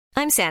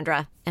I'm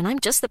Sandra, and I'm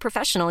just the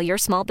professional your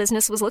small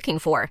business was looking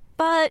for.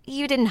 But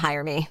you didn't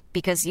hire me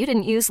because you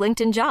didn't use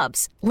LinkedIn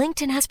Jobs.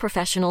 LinkedIn has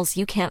professionals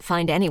you can't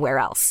find anywhere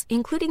else,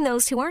 including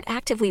those who aren't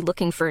actively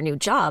looking for a new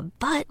job,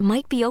 but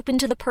might be open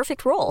to the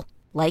perfect role,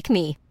 like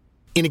me.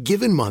 In a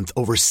given month,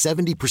 over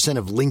 70%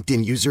 of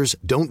LinkedIn users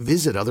don't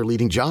visit other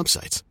leading job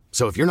sites.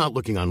 So if you're not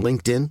looking on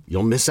LinkedIn,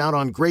 you'll miss out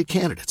on great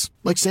candidates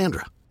like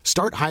Sandra.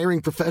 Start hiring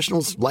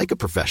professionals like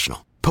a professional.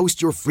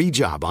 Post your free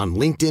job on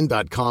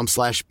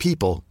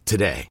linkedin.com/people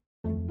today.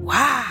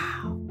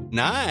 Wow.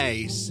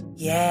 Nice.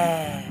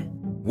 Yeah.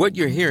 What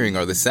you're hearing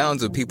are the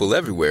sounds of people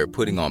everywhere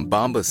putting on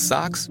Bombas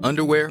socks,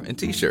 underwear, and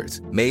T-shirts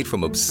made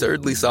from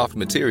absurdly soft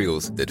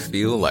materials that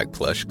feel like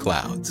plush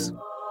clouds.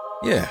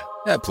 Yeah,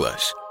 that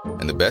plush.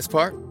 And the best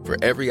part? For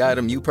every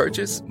item you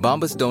purchase,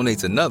 Bombas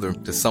donates another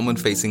to someone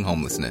facing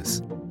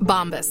homelessness.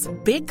 Bombas.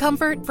 Big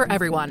comfort for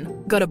everyone.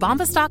 Go to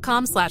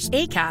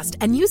bombas.com/ACAST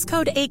and use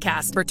code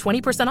ACAST for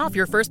 20% off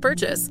your first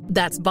purchase.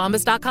 That's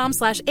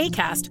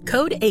bombas.com/ACAST.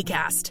 Code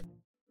ACAST.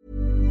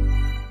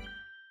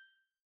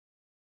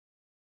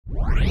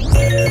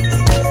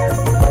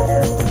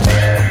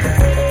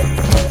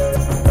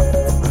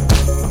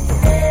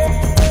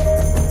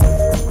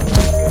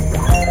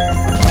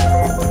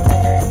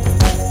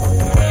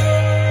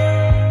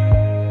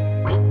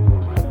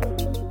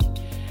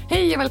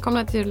 Hej och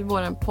välkomna till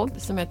våran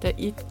podd som heter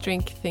Eat,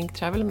 Drink, Think,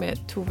 Travel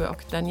med Tove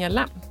och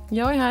Daniela.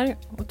 Jag är här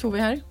och Tove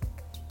är här.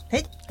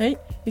 Hej. Hej.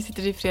 Vi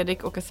sitter i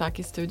Fredrik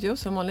Okazakis studio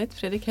som vanligt.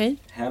 Fredrik, hej.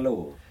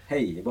 Hello.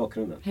 Hej i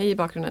bakgrunden. Hej i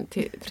bakgrunden.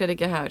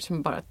 Fredrik är här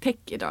som bara tech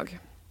idag.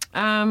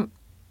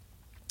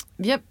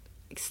 Vi har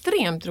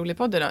extremt rolig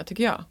podd idag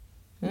tycker jag.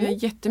 Vi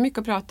har jättemycket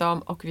att prata om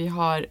och vi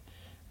har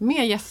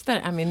mer gäster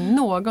än vi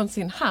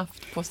någonsin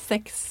haft på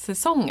 6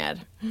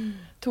 säsonger.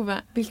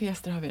 Tove, vilka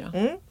gäster har vi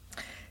då?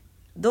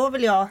 Då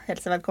vill jag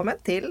hälsa välkommen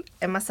till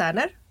Emma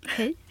Särner.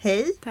 Hej.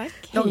 Hej. Tack.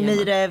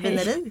 Långmyre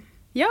vineri.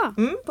 Ja,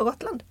 På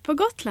Gotland. på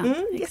Gotland.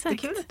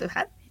 Jättekul att du är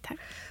här. Tack.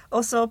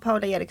 Och så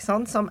Paula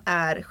Eriksson som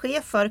är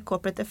chef för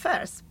Corporate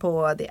Affairs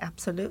på The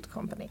Absolute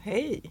Company.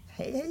 Hej.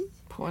 Hej, hej.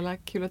 Paula,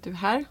 kul att du är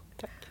här.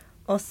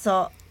 Och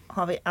så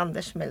har vi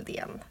Anders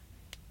Meldén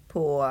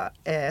på,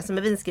 som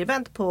är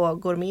vinskribent på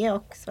Gourmet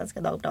och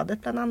Svenska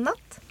Dagbladet bland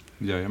annat.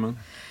 Jajamän.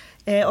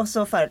 Och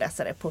så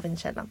föreläsare på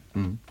Vinkällan.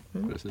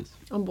 Precis.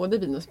 Om både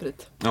vin och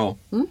sprit. Ja.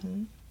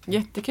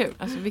 Jättekul.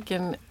 Alltså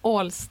vilken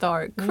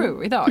all-star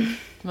crew idag.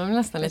 Man blir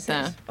nästan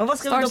lite Och vad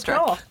ska vi då starstruck.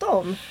 prata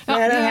om? Ja,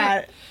 Med det- det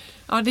här?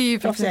 Ja, det är ju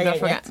faktiskt en bra Proffsiga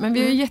fråga. gänget. Men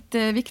vi har ju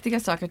jätteviktiga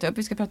saker att ta upp.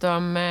 Vi ska prata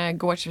om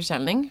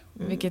gårdsförsäljning.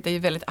 Vilket är ju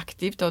väldigt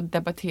aktivt och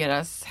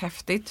debatteras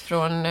häftigt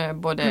från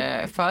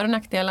både för- och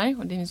nackdelar.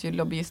 Och det finns ju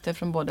lobbyister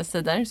från båda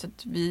sidor. Så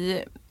att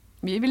vi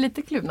är väl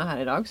lite kluvna här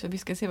idag. Så vi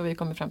ska se vad vi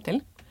kommer fram till.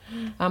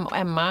 Och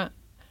Emma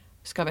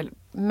ska väl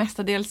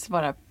mestadels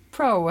vara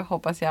pro,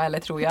 hoppas jag, eller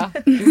tror jag.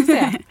 Vi får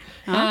se.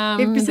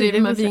 precis, Driver vi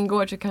man får se.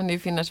 vingård så kan det ju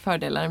finnas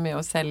fördelar med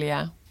att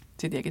sälja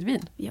sitt eget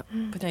vin. Ja,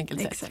 På ett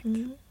enkelt sätt. exakt.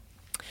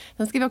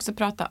 Sen ska vi också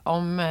prata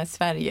om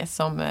Sverige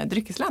som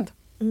dryckesland.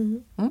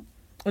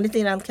 Och lite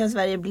grann kan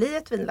Sverige bli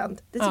ett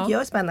vinland. Det tycker Ja.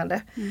 jag är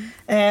spännande.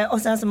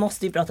 Och sen så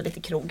måste vi prata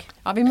lite krog.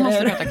 Ja, vi måste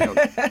Eller- prata krog.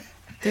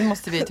 Det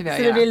måste vi tyvärr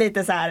Så det blir göra.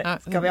 lite så här, Ja.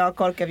 ska vi ha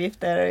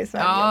korkavgifter i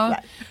Sverige? Ja,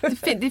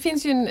 Så här. det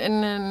finns ju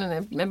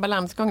en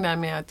balansgång där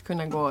med att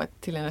kunna gå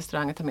till en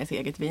restaurang och ta med sig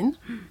eget vin.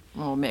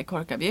 Och med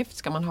korkavgift,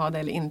 ska man ha det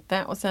eller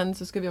inte? Och sen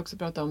så ska vi också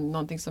prata om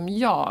någonting som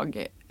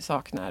jag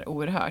saknar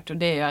oerhört. Och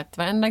det är ju att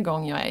varenda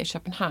gång jag är i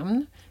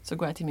Köpenhamn så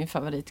går jag till min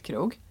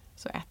favoritkrog.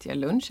 Så äter jag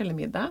lunch eller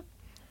middag.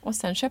 Och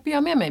sen köper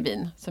jag med mig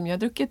vin som jag har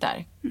druckit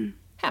där.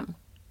 Hem.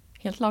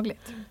 Helt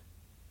lagligt.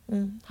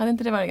 Hade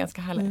inte det varit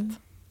ganska härligt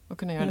att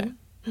kunna göra det?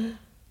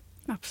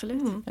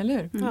 Absolut. Eller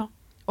hur? Ja.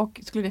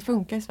 Och skulle det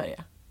funka i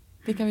Sverige?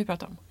 Det kan vi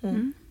prata om.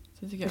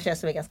 Så tycker Det jag. känns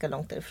som vi är ganska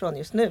långt därifrån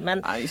just nu.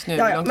 Men, Ja, just nu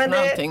är det långt från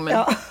allting. Men...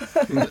 ja.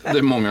 Det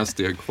är många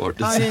steg kvar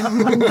till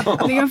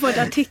Vi kan få ett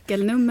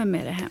artikelnummer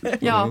med det hem.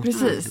 Ja,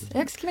 precis.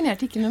 Jag skriver ner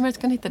artikelnumret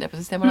så kan ni hitta det på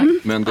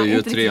Systembolaget. Men det är Ja, ju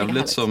inte riktigt lika trevligt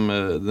härligt. som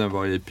när jag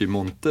var i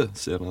Piemonte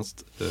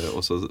senast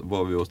och så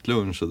var vi åt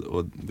lunch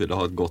och ville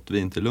ha ett gott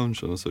vin till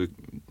lunchen och så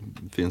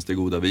finns det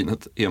goda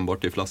vinet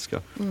enbart i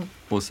flaska.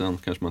 Och sen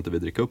kanske man inte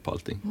vill dricka upp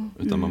allting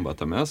utan man bara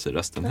tar med sig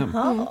resten hem.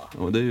 Jaha.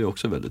 Och det är ju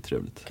också väldigt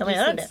trevligt. Kan man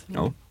göra det?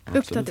 Ja,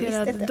 absolut.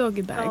 Uppdaterad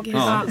dogbag.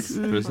 Ja,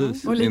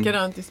 precis. Och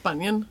likadant i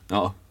Spanien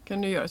Ja,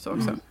 kan du göra så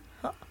också.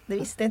 Ja, det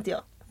visste inte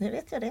jag. Nu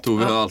vet jag det.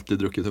 Tove har alltid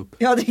druckit upp.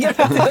 Ja, det gör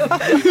jag.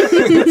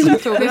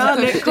 Vi har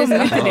aldrig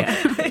kommit till det.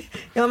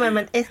 Ja,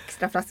 men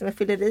extra flaska med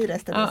fyller i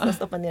resten och så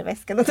stoppar ner i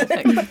väskan. Och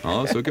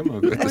Ja, så kan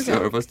man faktiskt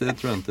göra fast det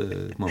tror jag inte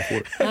man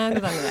får. Nej, det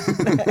var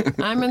det.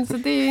 Nej, men så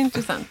det är ju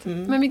intressant.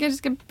 Men vi kanske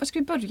ska, vad ska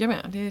vi börja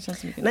med? Det känns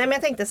så mycket. Nej, men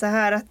jag tänkte så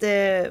här att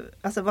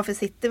alltså, varför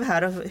sitter vi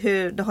här och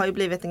hur det har ju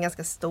blivit en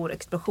ganska stor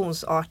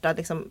explosionsartad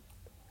liksom,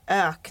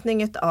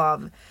 ökning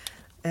utav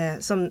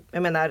som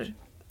jag menar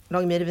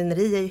Långmyre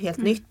vineri är ju helt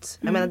nytt.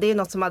 Jag menar det är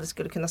något som aldrig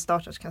skulle kunna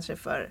startas kanske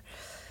för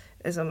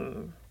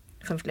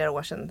flera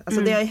år sedan.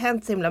 Alltså det har ju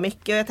hänt så himla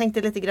mycket och jag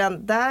tänkte lite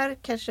grann där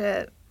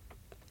kanske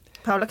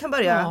Paula kan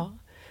börja. Ja.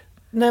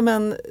 Nej,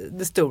 men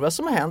det stora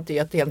som har hänt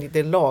är att det helt enkelt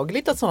är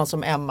lagligt att sådana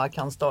som Emma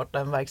kan starta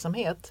en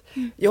verksamhet.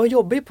 Jag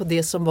jobbar ju på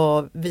det som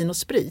var Vin och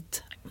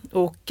Sprit.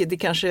 Och det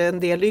kanske en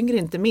del yngre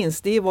inte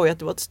minst, det var ju att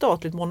det var ett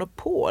statligt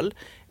monopol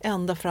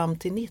ända fram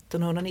till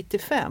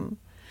 1995.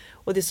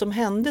 Och det som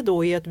hände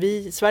då är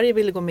att Sverige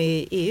ville gå med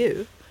i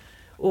EU.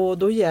 Och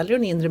då gäller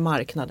den inre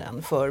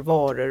marknaden för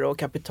varor och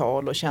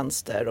kapital och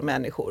tjänster och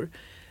människor.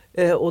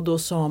 Och då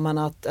sa man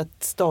att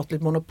ett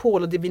statligt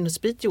monopol, och det Vin och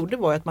Sprit gjorde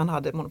var att man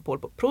hade monopol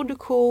på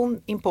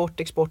produktion, import,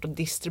 export och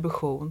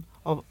distribution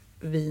av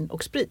vin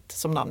och sprit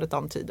som namnet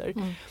antyder.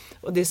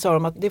 Och det sa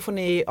de att det får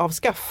ni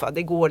avskaffa,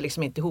 det går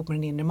liksom inte ihop med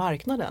den inre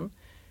marknaden.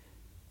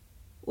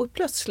 Och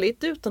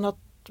plötsligt, utan att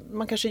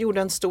man kanske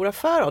gjorde en stor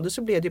affär av det,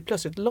 så blev det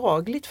plötsligt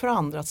lagligt för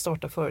andra att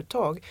starta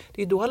företag.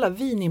 Det är då alla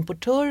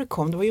vinimportörer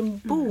kom. Det var ju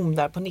en boom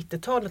där på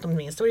 90-talet om ni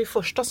minns. Det var det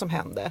första som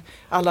hände.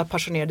 Alla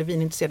passionerade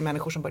vinintresserade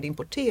människor som började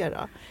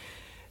importera.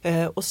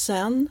 Och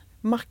sen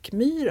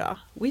Mackmyra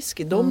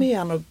whisky, de är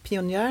en av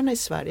pionjärerna i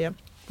Sverige.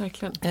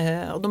 Verkligen.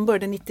 Och de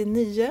började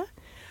 99.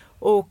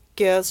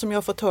 Och som jag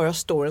har fått höra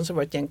storyn så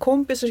var det ett gäng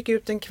kompisar som gick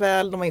ut en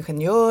kväll, de var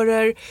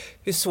ingenjörer.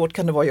 Hur svårt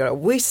kan det vara att göra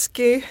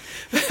whisky?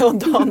 Och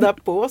dagen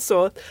därpå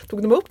så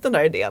tog de upp den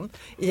där idén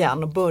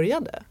igen och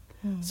började.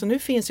 Så nu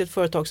finns det ett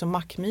företag som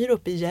Mackmyra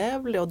uppe i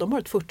Gävle och de har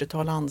ett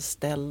 40-tal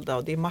anställda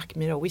och det är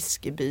Mackmyra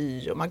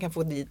whiskyby och man kan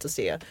få dit och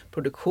se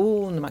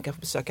produktion, man kan få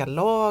besöka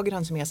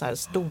lagren som är så här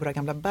stora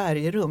gamla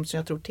bergrum som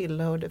jag tror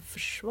tillhörde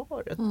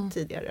försvaret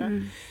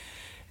tidigare.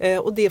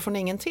 Och det är från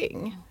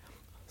ingenting.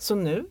 Så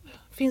nu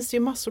finns det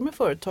ju massor med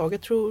företag,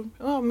 jag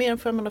tror mer än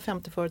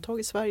 550 företag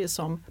i Sverige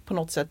som på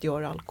något sätt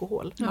gör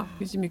alkohol. Ja, det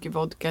finns ju mycket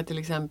vodka till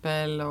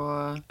exempel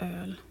och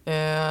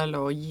öl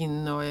och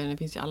gin och det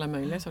finns ju alla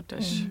möjliga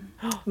sorters.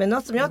 Men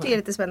något som jag tycker är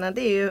lite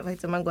spännande det är ju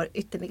faktiskt om man går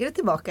ytterligare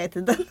tillbaka i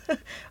tiden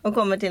och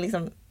kommer till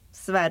liksom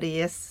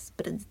Sveriges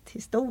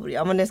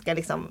sprithistoria. Om man nu ska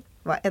liksom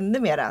vara ännu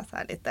mer så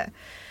här lite.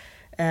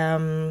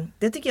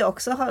 Det tycker jag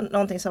också har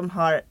någonting som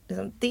har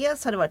liksom,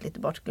 dels har det varit lite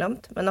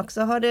bortglömt men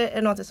också har det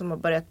är något som har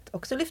börjat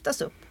också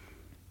lyftas upp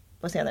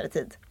på senare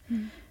tid.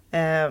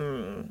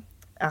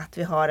 Att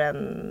vi har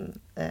en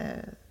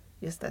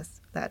just det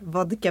där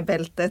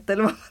vodkabältet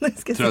eller vad man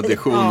ska säga.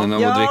 Traditionen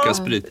av att dricka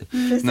sprit.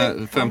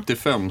 När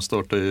 55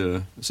 startade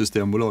ju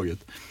Systembolaget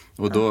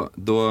och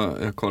då har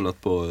jag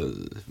kollat på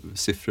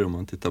siffror om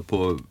man tittar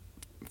på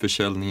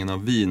försäljningen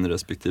av vin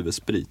respektive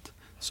sprit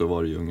så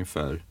var det ju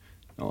ungefär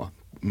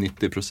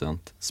 90%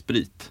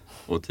 sprit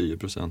och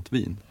 10%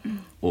 vin.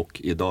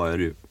 Och idag är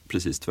det ju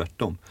precis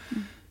tvärtom.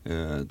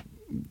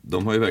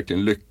 De har ju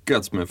verkligen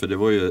lyckats med, för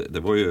det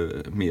var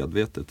ju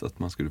medvetet att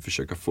man skulle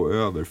försöka få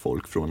över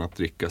folk från att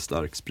dricka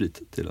stark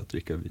sprit till att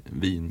dricka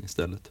vin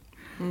istället.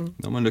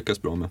 Det har man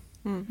lyckats bra med.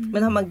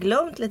 Men har man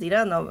glömt lite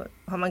grann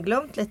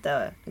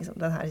liksom,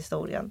 den här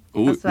historien?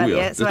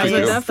 Sverige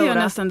därför jag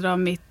nästan drar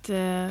mitt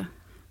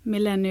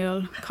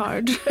millennial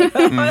card.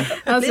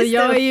 Alltså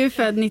jag är ju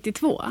född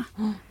 92.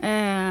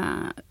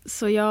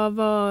 Så jag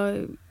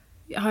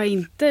har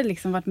inte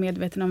liksom varit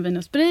medveten om vin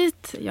och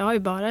sprit. Jag har ju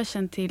bara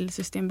känt till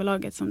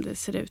Systembolaget som det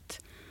ser ut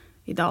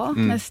idag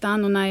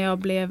nästan. Och när jag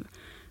blev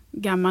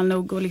gammal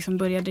nog och liksom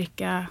började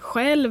dricka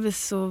själv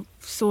så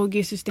såg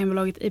ju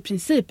Systembolaget i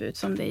princip ut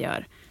som det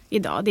gör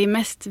idag. Det är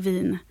mest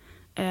vin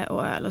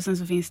och öl och sen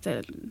så finns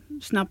det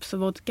snaps och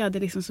vodka. Det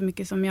är liksom så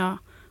mycket som jag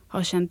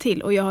har känt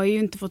till. Och jag har ju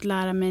inte fått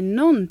lära mig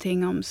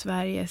någonting om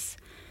Sveriges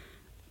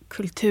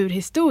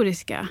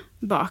kulturhistoriska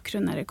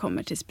bakgrund när det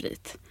kommer till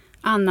sprit.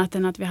 Annat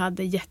än att vi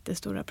hade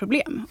jättestora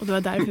problem. Och det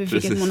var därför vi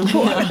fick ett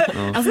monopol.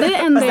 Alltså det är det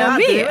enda jag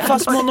vet.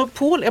 Fast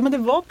monopol, men det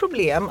var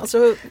problem.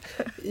 Alltså,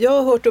 jag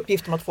har hört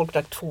uppgifter om att folk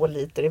drack 2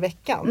 liter i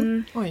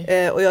veckan. Och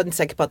jag är inte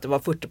säker på att det var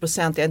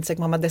 40%. Jag är inte säker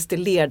på att man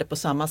destillerade på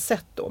samma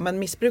sätt då. Men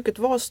missbruket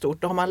var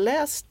stort. Då har man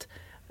läst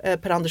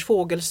Per-Anders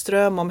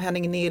Fogelström om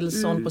Henning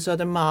Nilsson på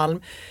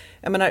Södermalm.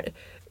 Jag menar,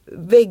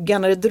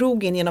 väggarna, det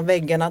drog in genom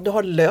väggarna. Du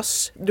har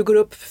löss, du går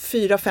upp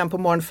 4-5 på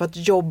morgonen för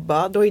att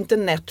jobba. Du har inte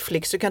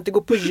Netflix, du kan inte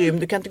gå på gym,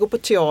 du kan inte gå på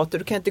teater,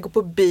 du kan inte gå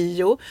på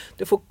bio.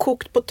 Du får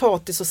kokt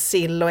potatis och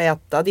sill och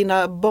äta.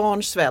 Dina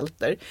barn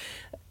svälter.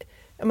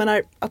 Jag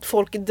menar, att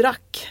folk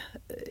drack,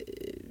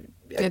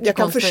 jag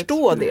kan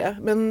förstå det.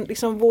 Men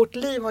liksom, vårt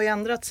liv har ju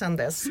ändrats sedan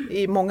dess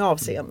i många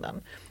avseenden.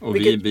 Och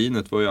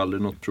vinet var ju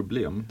aldrig något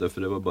problem.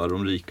 Därför det var bara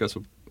de rika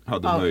som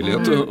hade möjlighet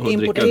att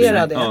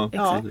importera dricka vin.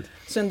 Ja.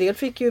 Så en del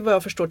fick ju vad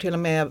jag förstår till och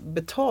med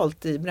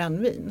betalt i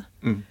brännvin.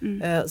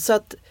 Så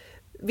att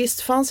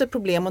visst fanns ett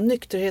problem och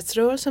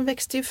nykterhetsrörelsen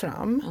växte ju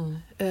fram.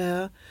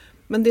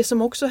 Men det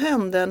som också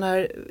hände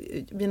när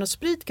Vin och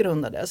Sprit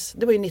grundades,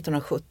 det var ju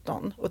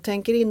 1917. Och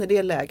tänker in i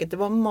det läget, det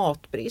var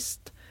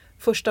matbrist.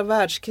 Första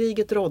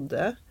världskriget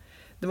rådde.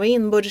 Det var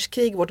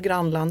inbördeskrig i vårt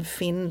grannland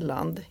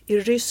Finland. I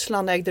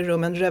Ryssland ägde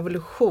rum en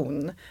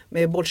revolution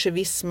med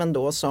bolsjevismen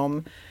då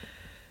som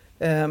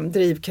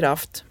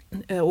drivkraft.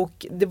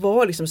 Och det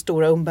var liksom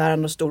stora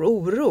umbäranden och stor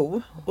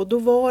oro. Och då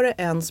var det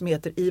en som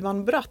heter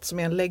Ivan Bratt som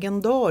är en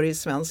legendar i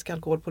svensk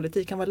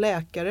alkoholpolitik. Han var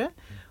läkare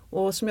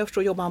och som jag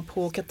förstår jobbade han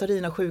på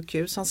Katarina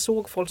sjukhus. Han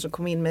såg folk som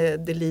kom in med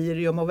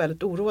delirium och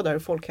väldigt oroade ur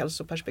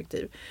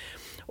folkhälsoperspektiv.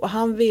 Och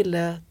han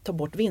ville ta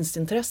bort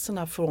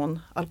vinstintressena från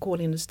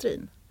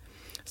alkoholindustrin.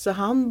 Så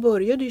han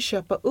började ju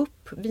köpa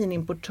upp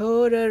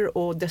vinimportörer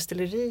och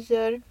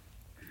destillerier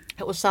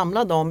och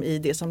samla dem i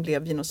det som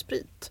blev Vin &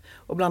 Sprit.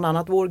 Och bland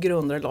annat vår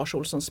grundare Lars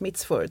Olsson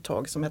Smiths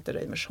företag som hette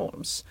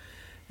Reimersholms.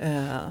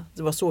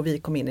 Det var så vi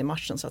kom in i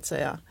matchen så att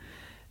säga.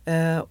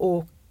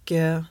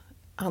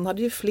 Han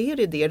hade ju fler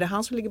idéer. Det är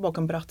han som ligger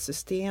bakom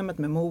Brattsystemet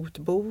med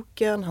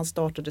Motboken. Han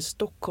startade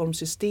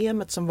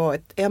Stockholmssystemet som var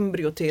ett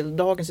embryo till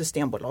dagens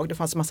systembolag. Det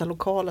fanns en massa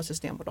lokala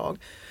systembolag.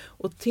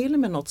 Och till och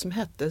med något som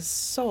hette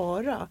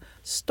SARA,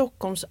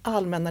 Stockholms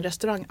allmänna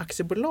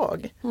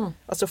restaurangaktiebolag.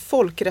 Alltså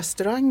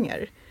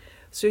folkrestauranger.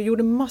 Så jag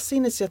gjorde massa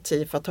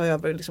initiativ för att ta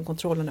över liksom,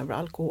 kontrollen över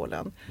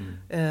alkoholen.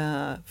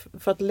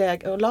 För att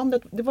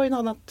landet, det var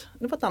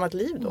ett annat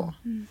liv då.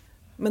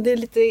 Men det är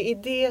lite i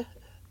det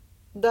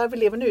där vi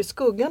lever nu, i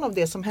skuggan av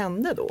det som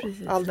hände då.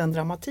 Precis. All den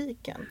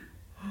dramatiken.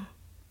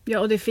 Ja,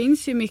 och det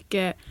finns ju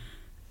mycket.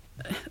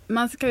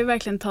 Man ska ju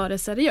verkligen ta det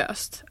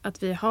seriöst.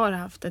 Att vi har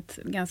haft ett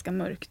ganska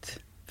mörkt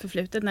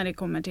förflutet när det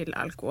kommer till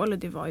alkohol. Och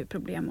det var ju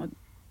problem. Och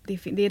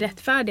det är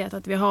rättfärdigt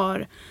att vi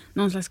har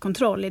någon slags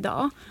kontroll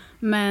idag.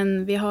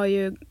 Men vi har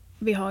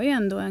ju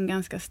ändå en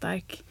ganska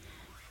stark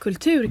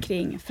kultur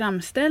kring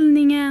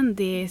framställningen.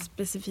 Det är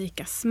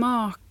specifika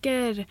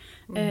smaker,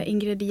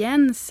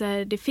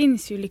 ingredienser. Det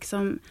finns ju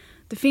liksom.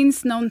 Det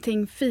finns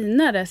någonting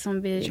finare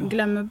som vi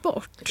glömmer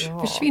bort.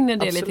 Ja, försvinner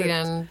det lite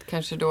grann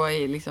kanske då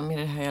i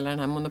hela den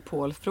här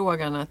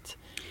monopolfrågan att,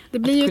 det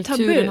blir att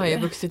kulturen tabu. Har ju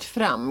vuxit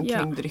fram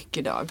kring dryck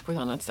idag på ett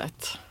annat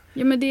sätt.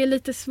 Ja, men det är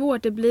lite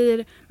svårt.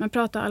 Man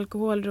pratar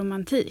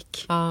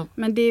alkoholromantik. Ja.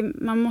 Men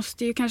man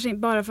måste ju kanske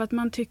bara för att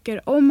man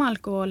tycker om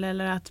alkohol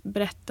eller att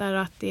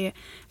berätta att det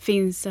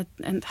finns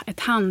ett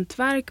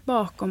hantverk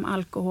bakom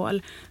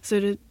alkohol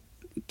så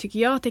tycker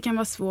jag att det kan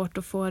vara svårt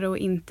att få det och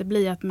inte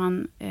bli att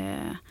man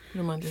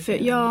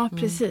ja,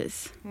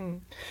 precis.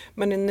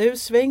 Men nu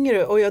svänger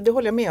det, och det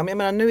håller jag med om. Jag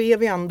menar, nu är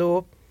vi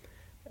ändå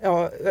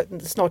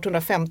snart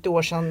 150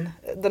 år sedan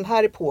den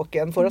här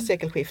epoken, förra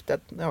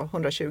sekelskiftet,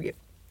 120.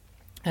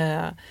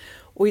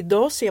 Och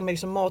idag ser man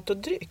liksom mat och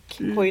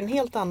dryck har ju en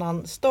helt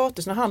annan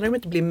status. Nu handlar det om att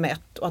inte bli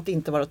mätt och att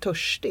inte vara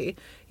törstig.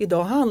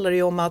 Idag handlar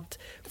det om att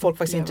folk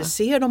faktiskt är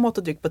intresserade av mat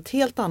och dryck på ett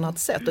helt annat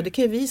sätt. Och det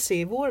kan ju vi se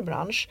i vår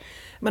bransch.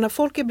 Men när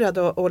folk är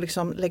beredda att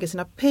liksom lägga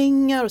sina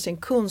pengar och sin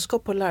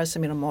kunskap på att lära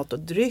sig mer om mat och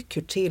dryck.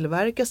 Hur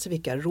tillverkas det,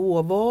 vilka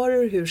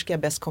råvaror, hur ska jag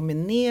bäst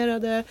kombinera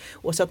det.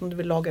 Oavsett om du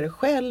vill laga det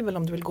själv eller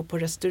om du vill gå på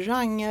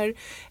restauranger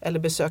eller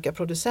besöka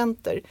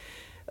producenter.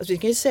 Alltså vi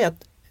kan ju säga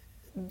att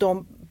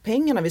de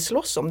pengarna vi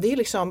slåss om, det är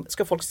liksom,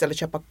 ska folk istället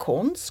köpa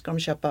konst, ska de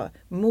köpa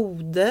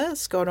mode,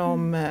 ska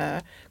de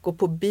gå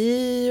på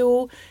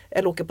bio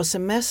eller åka på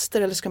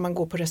semester eller ska man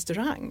gå på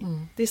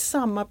restaurang? Det är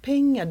samma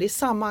pengar, det är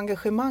samma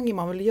engagemang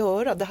man vill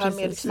göra. Det här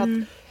med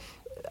liksom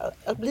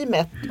att bli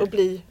mätt och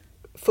bli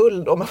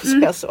full om man får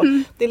säga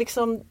så. Det är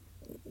liksom,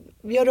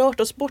 vi har rört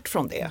oss bort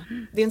från det.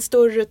 Det är en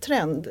större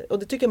trend och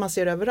det tycker jag man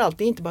ser överallt,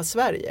 det är inte bara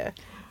Sverige.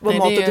 Vad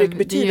mat och dryck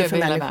betyder för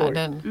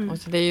människor. Och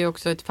så det är ju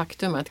också ett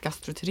faktum att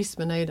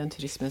gastroturismen är ju den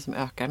turismen som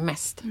ökar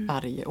mest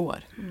varje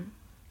år.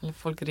 Eller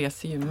folk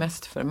reser ju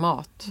mest för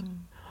mat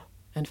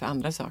än för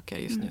andra saker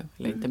just nu.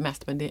 Eller inte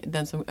mest, men det är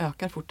den som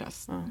ökar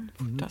fortast.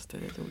 Fortast är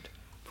det ett ord.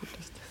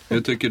 Fortast.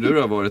 Hur tycker du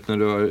det har varit när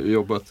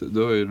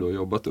du har ju då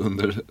jobbat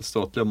under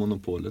statliga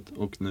monopolet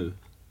och nu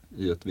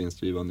i ett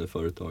vinstgivande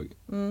företag?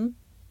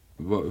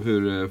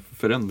 Hur är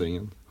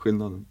förändringen,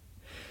 skillnaden?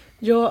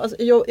 Ja,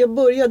 alltså, jag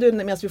började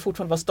medan vi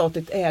fortfarande var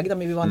statligt ägda,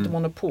 men vi var inte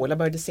monopol. Jag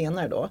började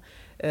senare då.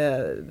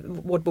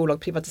 Vårt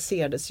bolag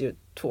privatiserades ju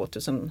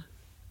 2008.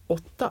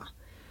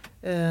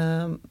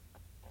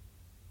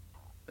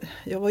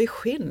 Vad är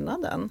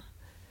skillnaden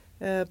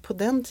på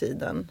den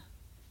tiden?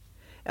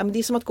 Det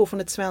är som att gå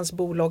från ett svenskt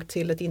bolag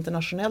till ett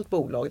internationellt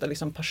bolag där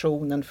liksom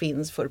passionen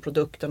finns för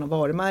produkten och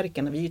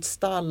varumärken. Vi är ju ett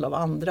stall av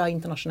andra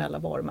internationella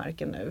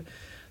varumärken nu.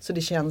 Så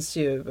det känns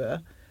ju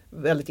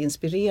väldigt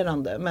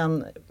inspirerande,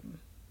 men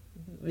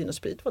Vin &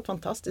 Sprit var ett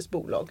fantastiskt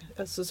bolag.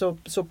 Alltså,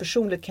 så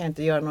personligt kan jag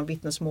inte göra någon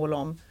vittnesmål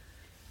om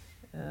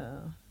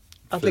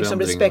att liksom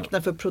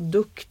respekten för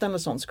produkten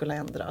och sånt skulle ha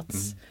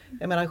ändrats.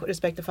 Jag menar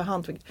respekten för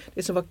hantverk.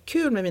 Det som var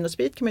kul med Vin &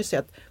 Sprit kan man ju säga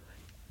att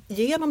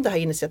genom det här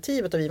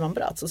initiativet av Ivan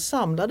Bratt så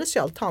samlades ju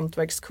allt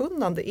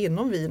hantverkskunnande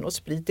inom Vin &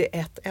 Sprit i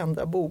ett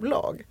enda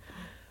bolag.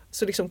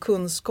 Så liksom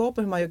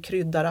kunskapen hur man gör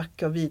krydda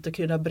racka och vit och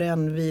krydda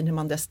brännvin, hur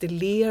man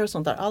destillerar och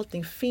sånt där.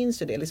 Allting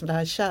finns ju det, liksom det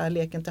här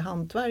kärleken till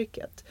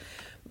hantverket.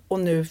 Och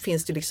nu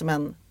finns det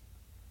liksom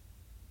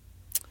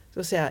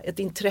ett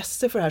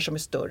intresse för det här som är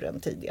större än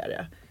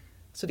tidigare.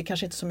 Så det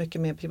kanske inte så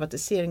mycket med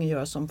privatisering att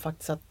göra som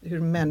faktiskt hur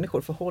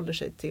människor förhåller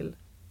sig till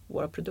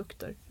våra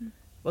produkter.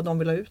 Vad de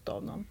vill ha ut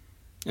av dem.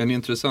 En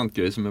intressant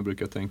grej som jag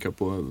brukar tänka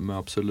på med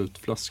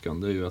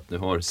Absolut-flaskan, det är ju att ni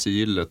har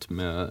sigillet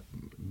med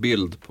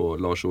bild på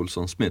Lars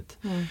Olsson Smith.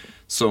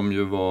 Som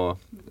ju var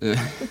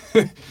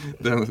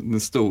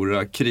den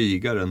stora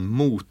krigaren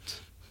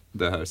mot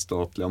det här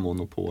statliga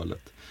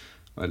monopolet.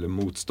 eller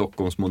mot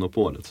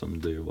Stockholmsmonopolet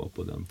som det ju var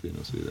på den tiden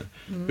och så vidare.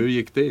 Hur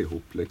gick det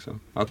ihop liksom?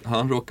 Att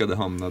han råkade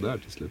hamna där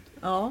till slut?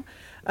 Ja.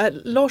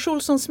 Lars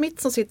Olsson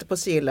Smith som sitter på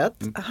Sillet,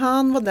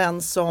 han var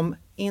den som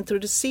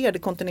introducerade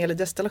kontinuerlig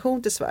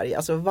destillation till Sverige,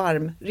 alltså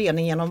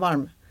varmrening genom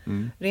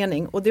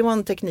varmrening. Och det var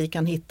en teknik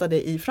han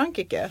hittade i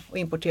Frankrike och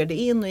importerade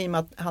in, och i och med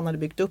att han hade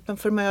byggt upp en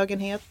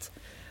förmögenhet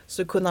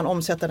så kunde han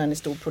omsätta den i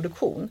stor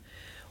produktion.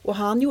 Och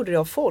han gjorde det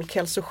av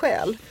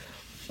folkhälsoskäl.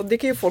 Och det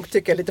kan ju folk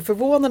tycka är lite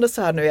förvånande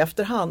så här nu i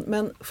efterhand,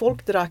 men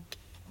folk drack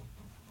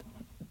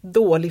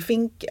dålig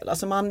finkel.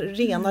 Alltså man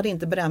renade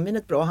inte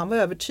brännvinet bra. Han var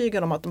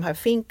övertygad om att de här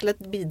finklet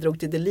bidrog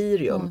till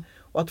delirium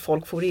och att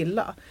folk får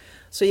illa.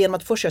 Så genom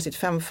att först göra sitt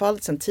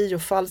 5-falt, sen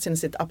 10-falt, sen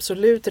sitt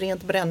absolut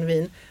rent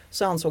brännvin,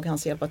 så ansåg han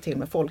sig hjälpa till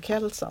med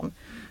folkhälsan.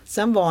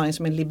 Sen var han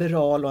som en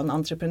liberal och en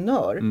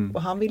entreprenör.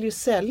 Och han ville ju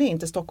sälja in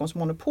till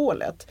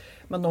Stockholmsmonopolet.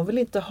 Men de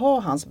ville inte ha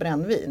hans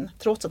brännvin,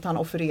 trots att han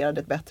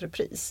offererade ett bättre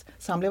pris.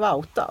 Så han blev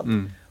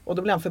outad. Och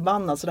då blev han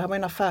förbannad. Så det här var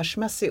en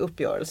affärsmässig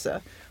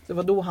uppgörelse. Det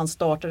var då han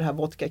startade det här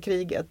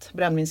vodkakriget,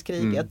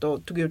 brännvinskriget,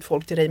 och tog ut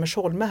folk till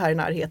Reimersholme här i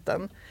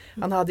närheten.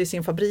 Han hade ju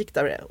sin fabrik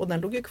där och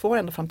den låg ju kvar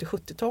ända fram till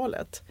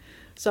 70-talet.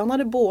 Så han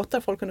hade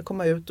båtar, folk kunde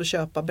komma ut och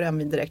köpa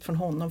brännvin direkt från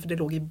honom, för det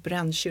låg i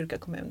Brännkyrka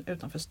kommun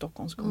utanför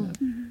Stockholms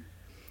kommun.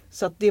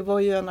 Så att det var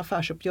ju en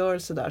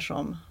affärsuppgörelse där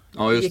som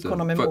gick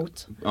honom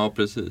emot. Ja,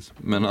 precis.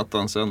 Men att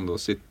han sen då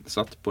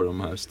satt på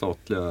de här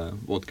statliga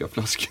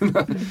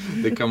vodkaflaskorna,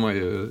 det kan man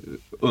ju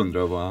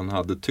undra vad han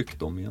hade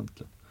tyckt om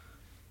egentligen.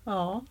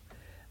 Ja,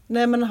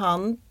 nej men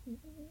han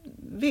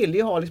ville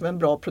ju ha liksom en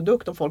bra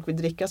produkt. Om folk vill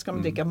dricka ska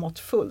de dricka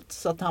måttfullt.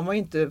 Så att han var ju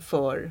inte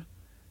för...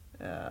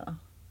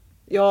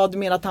 Ja, du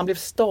menar att han blev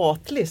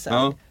statlig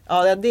sen?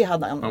 Ja, det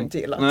hade han nog inte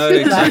gillat.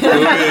 Nej, exakt. Det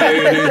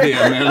är det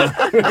jag menar.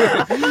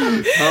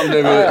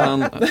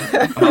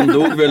 Han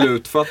dog väl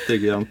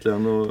utfattig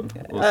egentligen. Och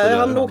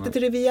han åkte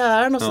till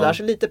Rivieran och sådär,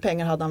 så lite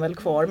pengar hade han väl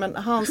kvar. Men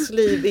hans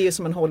liv är ju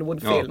som en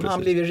Hollywoodfilm. Han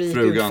blev ju rik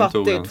och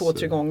utfattig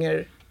 2-3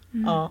 gånger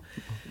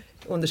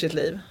under sitt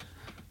liv.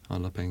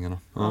 Alla pengarna.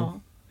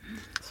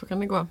 Så kan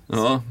det gå.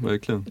 Ja,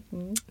 verkligen.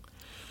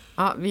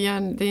 Ja, det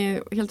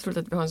är helt roligt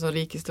att vi har en så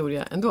rik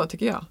historia ändå,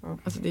 tycker jag.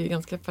 Alltså, det är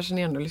ganska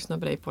fascinerande att lyssna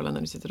på dig, Paula,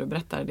 när du sitter och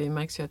berättar. Det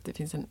märks ju att det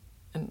finns en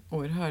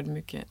oerhörd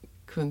mycket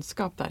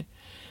kunskap där.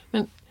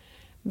 Men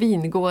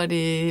vingård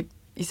i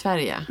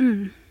Sverige.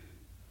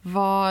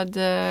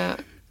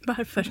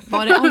 Varför?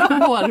 Var det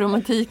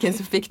alkoholromantiken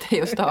som fick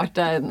dig att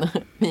starta en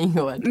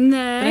vingård?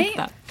 Nej,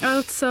 berätta.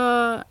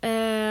 alltså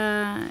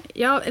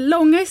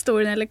långa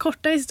historien eller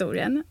korta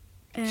historien.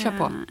 Kör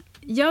på.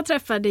 Jag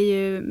träffade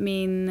ju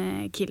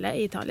min kille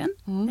i Italien,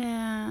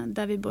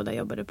 där vi båda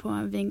jobbade på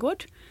en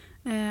vingård.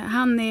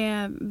 Han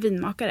är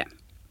vinmakare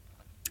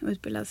och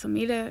utbildad som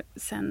det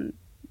sedan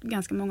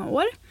ganska många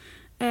år.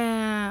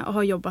 Och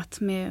har jobbat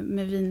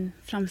med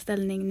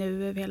vinframställning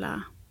nu över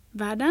hela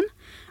världen.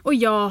 Och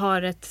jag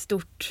har ett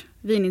stort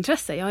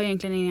vinintresse. Jag har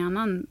egentligen ingen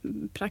annan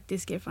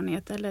praktisk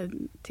erfarenhet eller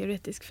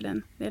teoretisk för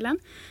den delen.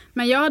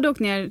 Men jag hade åkt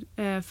ner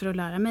för att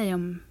lära mig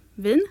om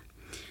vin.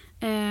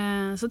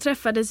 Så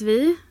träffades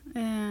vi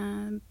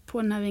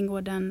på den här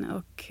vingården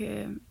och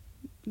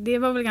det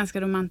var väl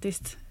ganska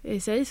romantiskt i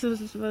sig, så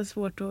det var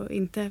svårt att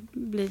inte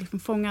bli liksom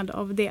fångad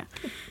av det.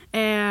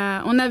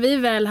 Och när vi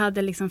väl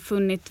hade liksom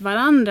funnit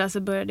varandra så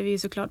började vi ju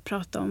såklart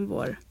prata om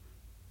vår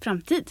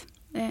framtid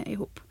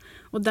ihop.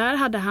 Och där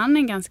hade han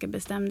en ganska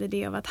bestämd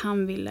idé av att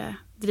han ville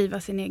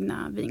driva sin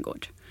egna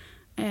vingård.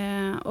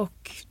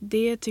 Och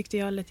det tyckte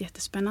jag lät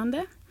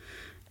jättespännande.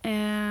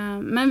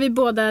 Men vi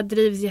båda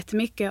drivs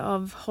jättemycket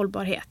av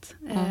hållbarhet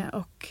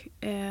och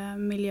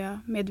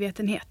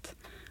miljömedvetenhet.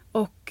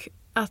 Och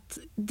att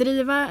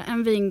driva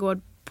en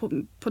vingård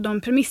på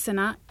de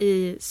premisserna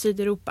i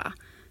Sydeuropa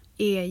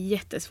är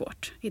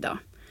jättesvårt idag.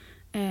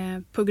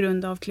 På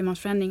grund av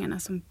klimatförändringarna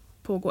som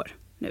pågår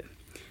nu.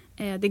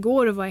 Det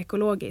går att vara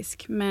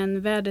ekologisk,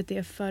 men vädret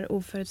är för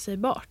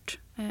oförutsägbart.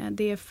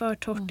 Det är för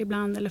torrt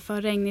ibland eller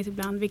för regnigt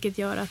ibland, vilket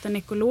gör att en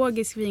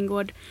ekologisk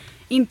vingård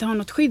inte har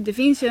något skydd. Det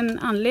finns ju en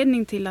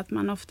anledning till att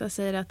man ofta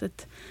säger att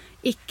ett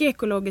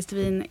icke-ekologiskt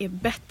vin är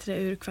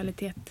bättre ur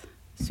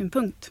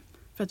kvalitetssynpunkt.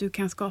 För att du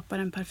kan skapa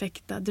den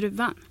perfekta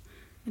druvan.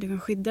 Du kan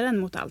skydda den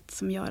mot allt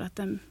som gör att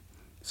den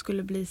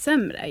skulle bli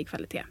sämre i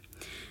kvalitet.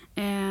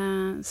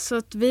 Så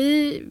att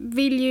vi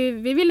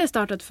ville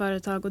starta ett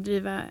företag och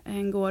driva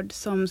en gård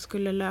som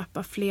skulle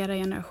löpa flera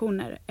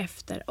generationer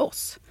efter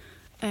oss.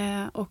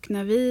 Och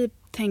när vi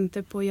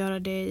tänkte på att göra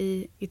det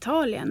i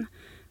Italien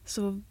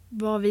så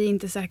var vi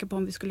inte säkra på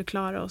om vi skulle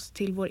klara oss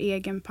till vår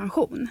egen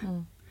pension.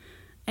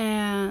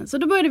 Så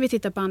då började vi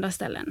titta på andra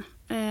ställen.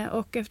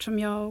 Och eftersom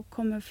jag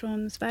kommer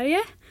från Sverige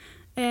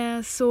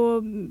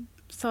så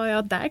sa jag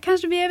att där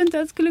kanske vi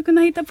eventuellt skulle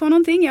kunna hitta på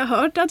någonting. Jag har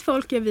hört att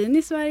folk gör vin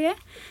i Sverige.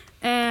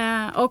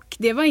 Och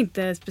det var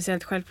inte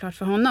speciellt självklart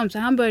för honom. Så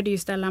han började ju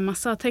ställa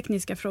massa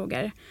tekniska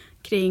frågor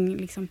kring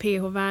liksom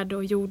pH-värde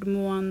och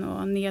jordmån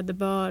och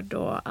nederbörd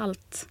och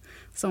allt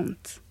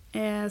sånt.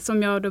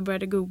 Som jag då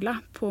började googla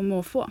på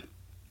måfå.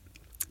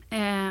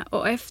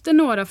 Och efter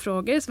några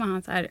frågor så var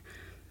han så här,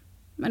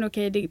 men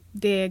okej,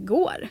 det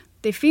går.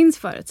 det finns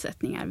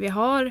förutsättningar. Vi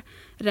har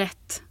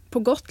rätt, på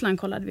Gotland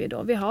kollade vi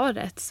då, vi har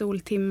rätt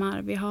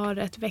soltimmar, vi har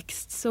rätt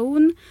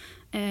växtzon,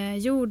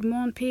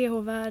 jordmån,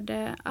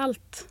 pH-värde,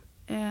 allt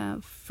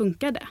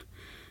funkade.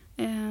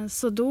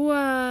 Så då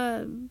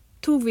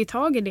tog vi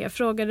tag i det,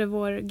 frågade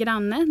vår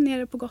granne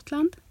nere på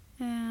Gotland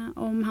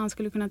om han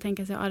skulle kunna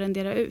tänka sig att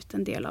arrendera ut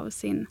en del av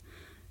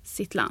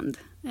sitt land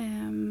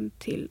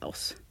till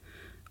oss.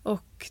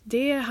 Och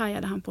det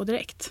hajade han på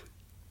direkt.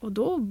 Och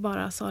då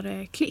bara sa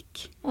det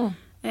klick.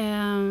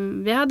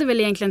 Vi hade väl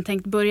egentligen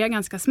tänkt börja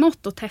ganska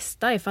smått och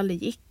testa ifall det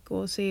gick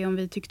och se om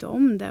vi tyckte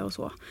om det och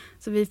så.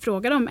 Så vi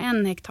frågade om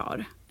 1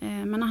 hektar,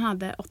 men han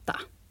hade 8.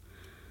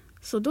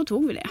 Så då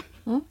tog vi det,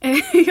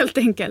 helt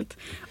enkelt.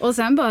 Och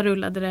sen bara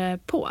rullade det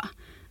på.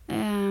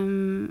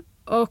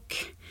 Och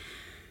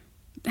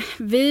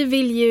vi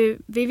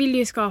vill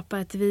ju skapa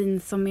ett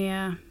vin som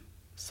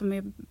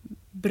är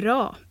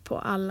bra på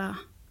alla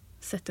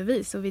sätt och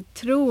vis. Och vi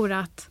tror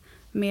att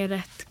med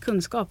rätt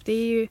kunskap, det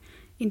är ju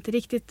inte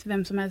riktigt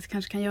vem som helst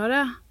kanske kan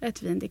göra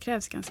ett vin. Det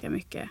krävs ganska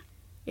mycket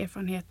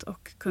erfarenhet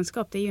och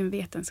kunskap. Det är ju en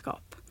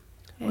vetenskap.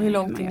 Och hur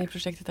långt in i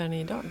projektet är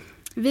ni idag?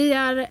 Vi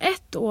är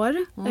 1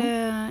 år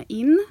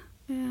in.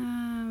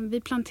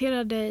 Vi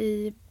planterade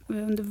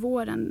under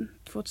våren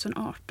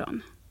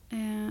 2018.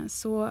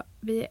 Så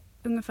vi är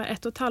ungefär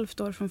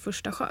 1,5 år från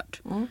första skörd.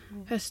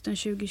 Hösten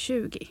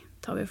 2020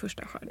 tar vi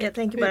första skörd. Jag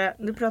tänker bara,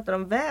 du pratar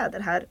om väder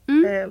här.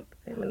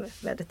 Men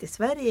vädret i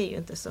Sverige är ju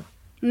inte så...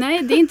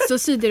 Nej, det är inte så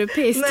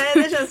sydeuropeiskt.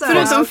 Nej, det känns så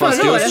här.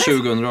 Fast just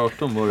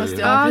 2018 var det ju.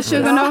 Ja,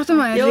 2018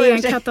 var en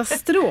ren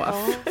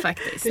katastrof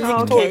faktiskt.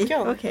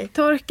 Okay.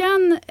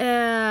 Torkan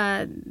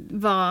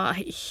var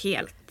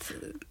helt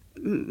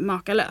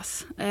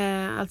makalös.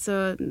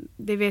 Alltså,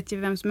 det vet ju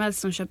vem som helst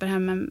som köper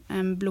hem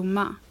en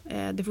blomma.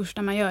 Det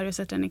första man gör är att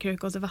sätta den i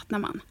kruka och så vattnar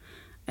man.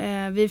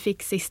 Vi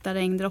fick sista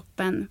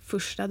regndroppen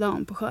första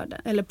dagen på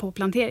skörden, eller på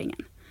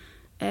planteringen.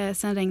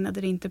 Sen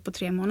regnade det inte på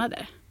 3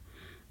 månader.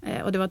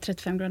 Och det var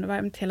 35 grader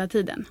varmt hela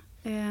tiden.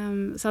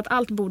 Så att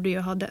allt borde ju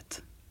ha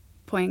dött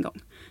på en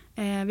gång.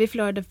 Vi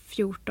förlorade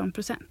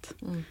 14%.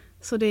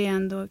 Så det är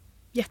ändå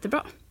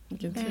jättebra.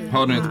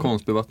 Har ni ett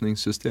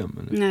konstbevattningssystem?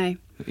 Eller? Nej.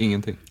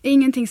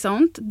 Ingenting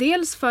sånt.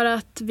 Dels för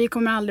att vi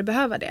kommer aldrig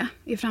behöva det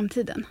i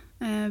framtiden.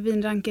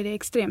 Vinranker är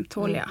extremt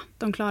tåliga.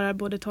 De klarar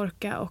både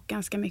torka och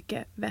ganska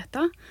mycket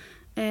väta.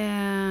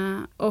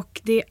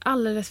 Och det är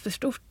alldeles för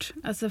stort.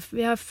 Alltså,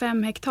 vi har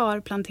 5 hektar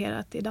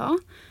planterat idag.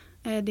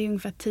 Det är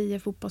ungefär 10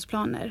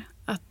 fotbollsplaner.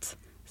 Att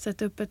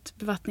sätta upp ett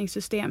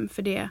bevattningssystem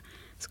för det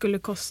skulle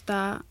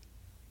kosta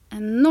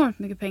enormt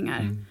mycket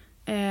pengar.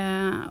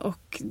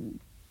 Och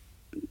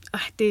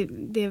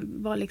det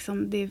var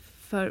liksom, det är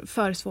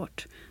för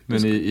svårt.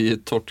 Men i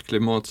ett torrt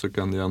klimat så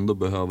kan det ändå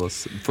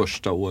behövas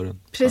första åren.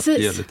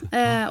 Precis,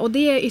 och det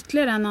är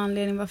ytterligare en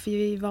anledning varför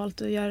vi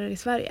valt att göra det i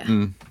Sverige.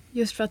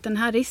 Just för att den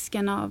här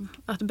risken av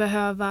att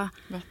behöva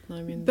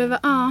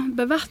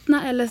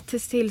bevattna eller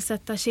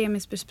tillsätta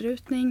kemisk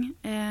besprutning,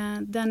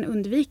 den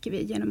undviker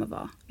vi genom att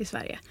vara i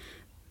Sverige.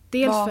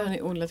 Vad har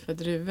ni odlat för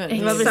druvor?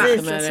 Exakt.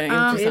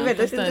 Det är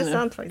väldigt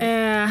intressant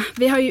faktiskt.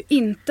 Vi har ju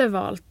inte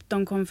valt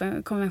de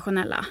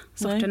konventionella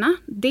sorterna. Nej.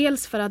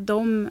 Dels för att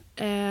de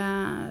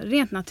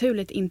rent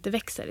naturligt inte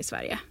växer i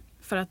Sverige.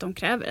 För att de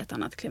kräver ett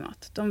annat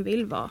klimat. De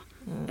vill vara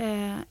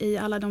i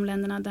alla de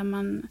länderna där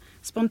man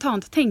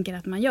spontant tänker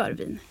att man gör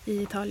vin.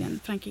 I Italien,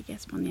 Frankrike,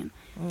 Spanien,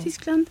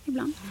 Tyskland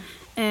ibland.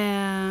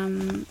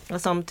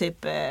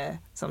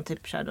 Som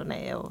typ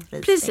Chardonnay och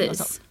Riesling. Precis. Och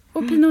sånt.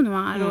 Och Pinot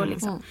Noir och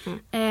liksom.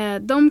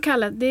 De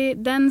kallar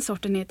den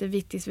sorten heter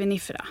Vitis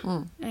vinifera.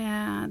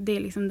 Det är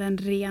liksom den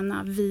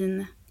rena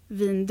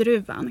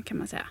vindruvan kan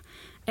man säga.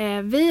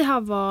 Vi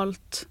har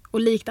valt, och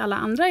likt alla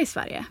andra i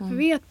Sverige, för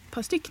vi är ett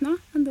par stycken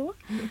ändå,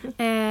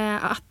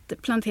 att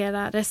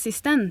plantera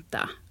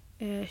resistenta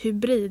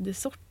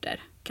hybridsorter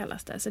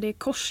kallas det. Så det är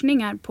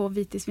korsningar på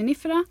Vitis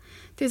vinifera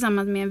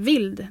tillsammans med en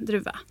vild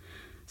druva.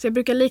 Så jag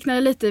brukar likna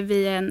det lite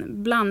vid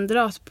en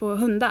blandras på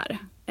hundar.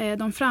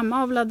 De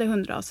framavlade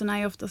hundraserna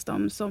är oftast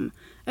de som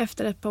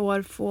efter ett par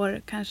år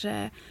får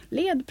kanske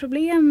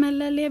ledproblem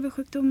eller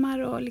leversjukdomar.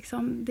 Och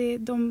liksom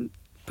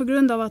på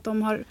grund av att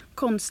de har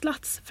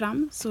konstlats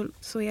fram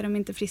så är de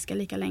inte friska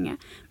lika länge.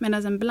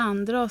 Medan en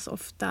blandras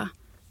ofta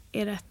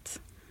är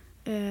rätt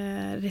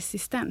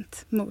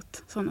resistent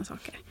mot sådana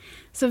saker.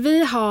 Så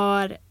vi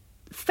har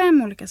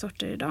 5 olika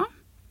sorter idag.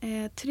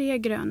 3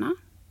 gröna,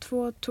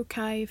 2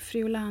 Tokai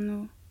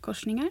Friulano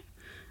korsningar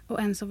och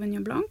en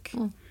Sauvignon Blanc.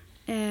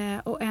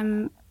 Och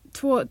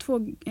två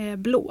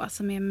blå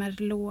som är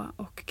Merlot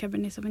och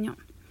Cabernet Sauvignon.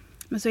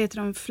 Men så heter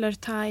de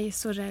Flirtai,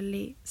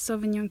 Sorelli,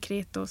 Sauvignon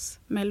Cretos,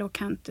 Merlot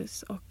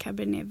Cantus och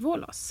Cabernet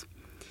Volos.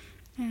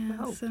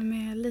 Som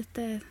är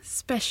lite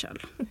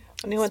special.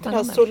 Ni har inte den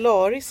här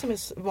Solaris som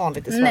är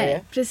vanligt i Sverige?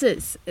 Nej,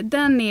 precis.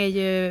 Den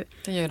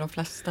gör de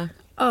flesta.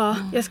 Ja,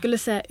 jag skulle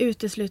säga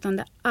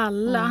uteslutande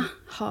alla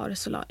har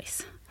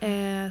Solaris.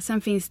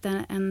 Sen finns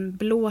det en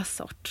blå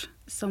sort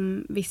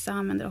som vissa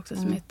använder också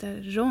som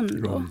heter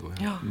Rondo.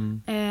 Jag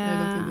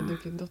har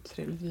druckit något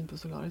trevligt vin på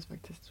Solaris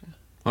faktiskt, tror jag.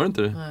 Har du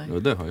inte det? Nej. Jo,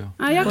 det har jag.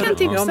 Ja, jag kan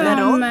tipsa om...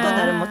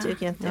 Däremot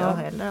tycker inte jag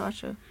heller var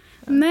så.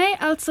 Nej,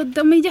 alltså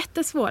de är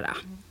jättesvåra.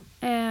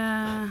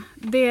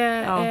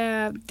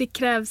 Det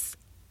krävs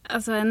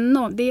alltså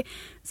enormt. Det är,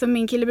 som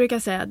min kille brukar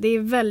säga, det är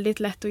väldigt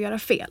lätt att göra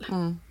fel.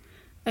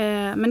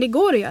 Men det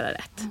går att göra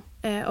rätt.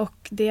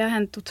 Och det har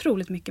hänt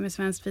otroligt mycket med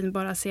svenskt vin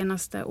bara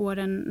senaste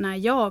åren när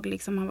jag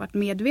liksom har varit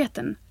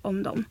medveten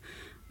om dem.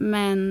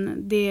 Men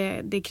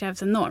det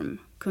krävs enorm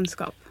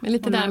kunskap. Men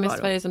lite där med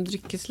Sverige som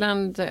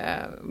dryckesland.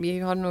 Vi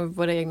har nog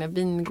våra egna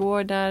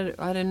vingårdar.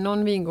 Är det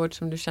någon vingård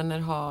som du känner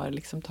har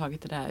liksom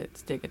tagit det här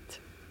steget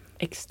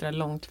extra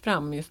långt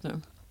fram just nu?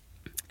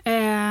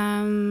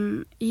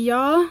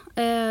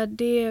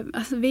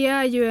 Vi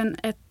är ju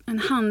en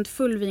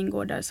handfull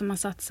vingårdar som har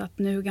satsat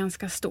nu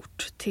ganska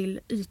stort till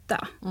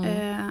yta.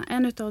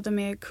 En utav dem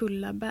är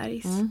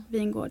Kullabergs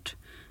vingård.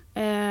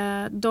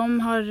 De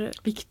har...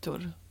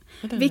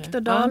 Victor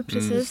Dahl,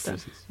 precis.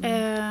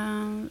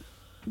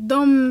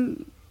 De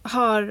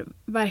har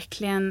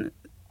verkligen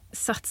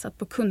satsat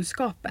på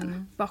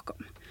kunskapen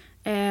bakom.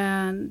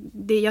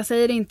 Jag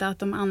säger inte att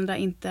de andra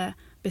inte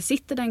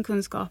besitter den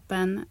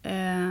kunskapen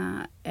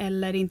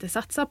eller inte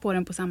satsar på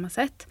den på samma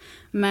sätt.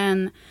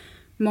 Men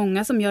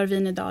många som gör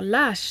vin idag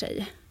lär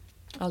sig.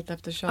 Allt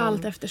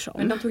eftersom.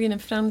 Men de tog in en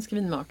fransk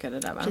vinmakare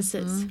där, va?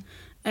 Precis.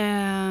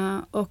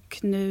 Och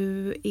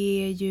nu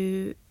är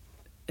ju...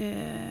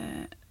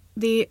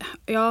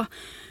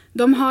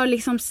 de har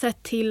liksom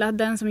sett till att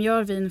den som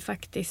gör vin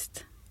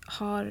faktiskt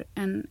har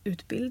en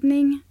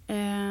utbildning.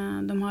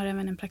 De har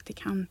även en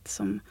praktikant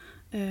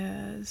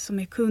som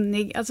är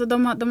kunnig. Alltså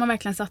de har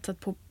verkligen satsat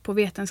på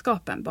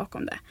vetenskapen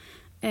bakom det.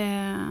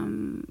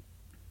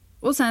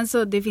 Och sen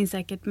så det finns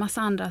säkert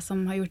massa andra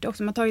som har gjort det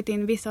också.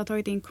 Vissa har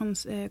tagit in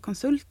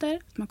konsulter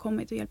som har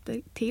kommit och hjälpt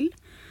till.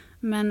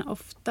 Men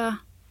ofta,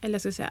 eller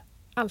jag skulle säga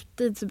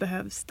alltid, så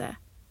behövs det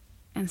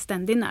en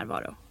ständig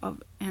närvaro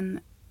av en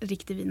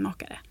riktig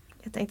vinmakare.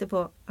 Jag tänkte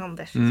på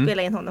Anders,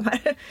 spela in honom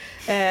här.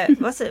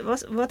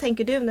 Vad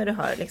tänker du när du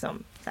hör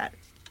liksom, så här,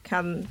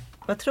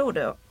 vad tror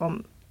du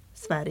om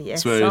Sverige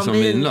som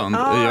vinland?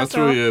 Jag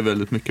tror ju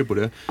väldigt mycket på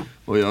det.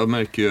 Och jag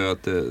märker ju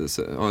att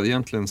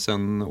egentligen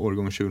sedan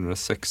årgång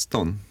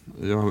 2016,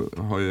 jag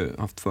har ju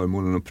haft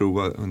förmånen att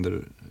prova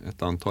under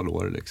ett antal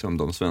år liksom,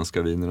 de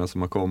svenska vinerna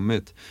som har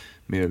kommit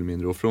mer eller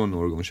mindre, och från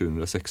årgång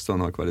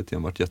 2016 har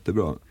kvaliteten varit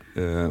jättebra.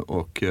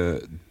 Och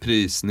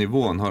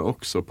prisnivån har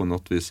också på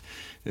något vis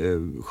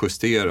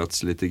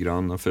justerats lite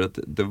grann, för att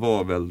det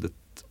var väldigt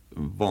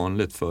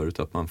vanligt förut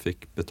att man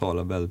fick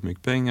betala väldigt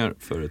mycket pengar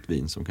för ett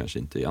vin som kanske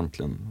inte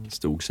egentligen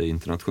stod sig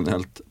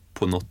internationellt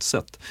på något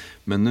sätt.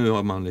 Men nu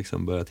har man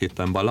liksom börjat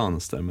hitta en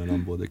balans där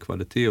mellan både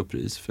kvalitet och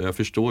pris. För jag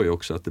förstår ju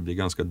också att det blir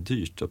ganska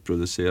dyrt att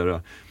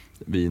producera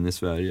vin i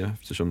Sverige,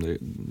 eftersom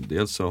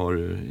dels så har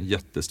du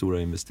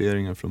jättestora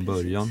investeringar från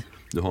början.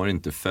 Du har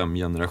inte 5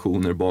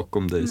 generationer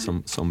bakom dig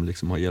som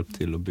liksom har hjälpt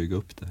till att bygga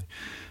upp det.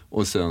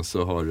 Och sen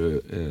så har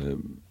du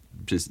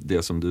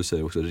det som du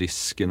säger också,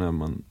 riskerna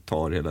man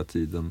tar hela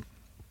tiden.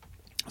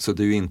 Så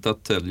det är ju inte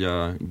att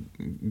tälja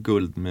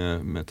guld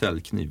med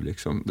täljkniv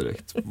liksom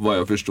direkt, vad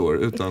jag förstår,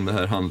 utan det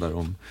här handlar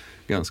om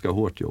ganska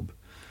hårt jobb.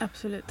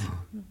 Absolut.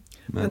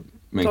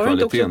 Men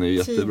kvaliteten är ju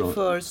jättebra. Tar det inte också tid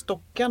för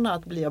stockarna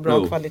att bli av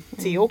bra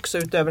kvalitet också,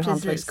 utöver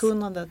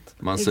hantverkskunnandet?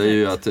 Man säger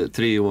ju att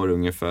 3 år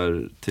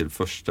ungefär till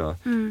första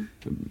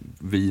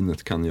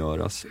vinet kan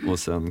göras, och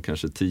sen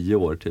kanske 10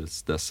 år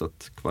tills dess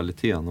att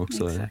kvaliteten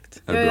också är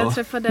bra. Jag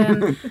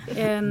träffade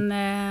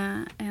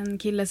en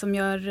kille som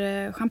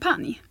gör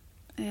champagne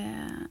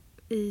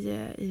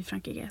i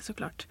Frankrike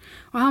såklart.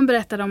 Och han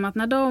berättade om att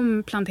när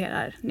de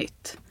planterar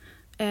nytt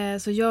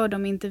så gör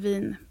de inte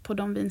vin på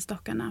de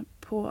vinstockarna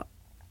på...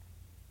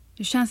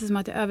 Nu känns det som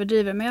att jag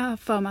överdriver, men jag har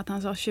för mig att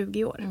han sa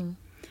 20 år.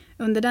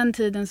 Under den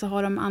tiden så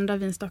har de andra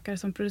vinstockar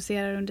som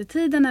producerar under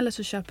tiden, eller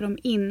så köper de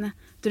in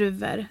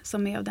druvor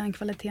som är av den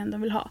kvaliteten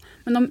de vill ha.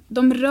 Men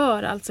de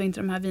rör alltså inte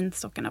de här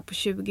vinstockarna på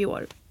 20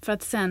 år, för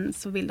att sen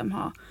så vill de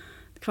ha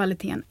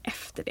kvaliteten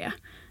efter det.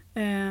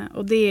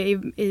 Och det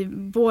är i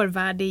vår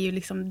värld, det är ju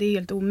liksom, det är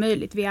helt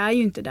omöjligt. Vi är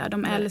ju inte där.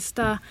 De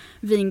äldsta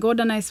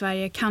vingårdarna i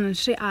Sverige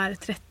kanske är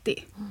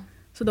 30.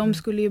 Så de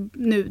skulle ju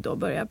nu då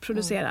börja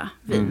producera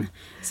vin.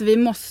 Så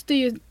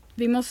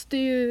vi måste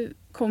ju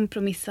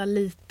kompromissa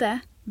lite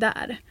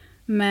där.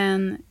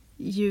 Men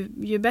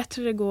ju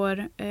bättre det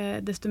går,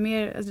 desto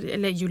mer,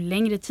 eller ju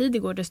längre tid det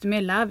går, desto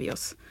mer lär vi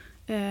oss.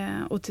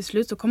 Och till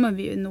slut så kommer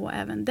vi ju nå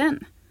även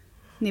den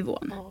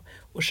nivån. Ja.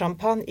 Och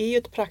champagne är ju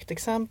ett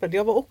praktexempel.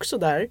 Jag var också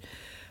där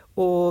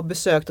och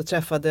besökte och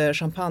träffade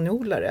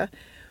champagneodlare.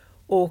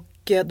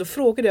 Och då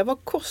frågade jag,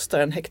 vad kostar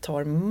en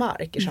hektar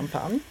mark i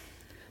Champagne?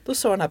 Då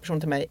sa den här personen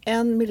till mig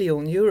 1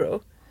 miljon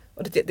euro.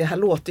 Och det här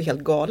låter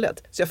helt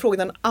galet. Så jag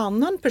frågade en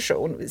annan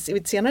person vid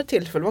ett senare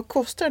tillfälle, vad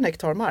kostar en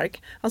hektar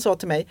mark? Han sa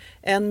till mig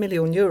 1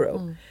 miljon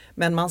euro.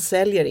 Men man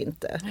säljer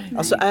inte.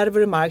 Alltså ärver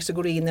du mark så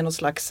går du in i någon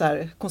slags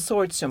här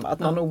konsortium, att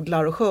man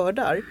odlar och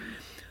skördar.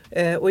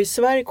 Och i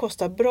Sverige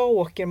kostar bra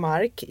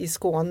åkermark i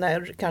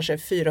Skåne kanske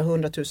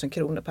 400 000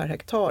 kronor per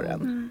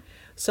hektaren.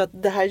 Så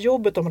att det här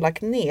jobbet de har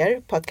lagt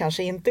ner på att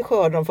kanske inte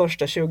skörda de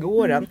första 20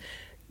 åren,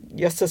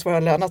 jösses vad det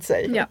har lönat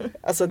sig. Ja.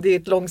 Alltså det är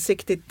ett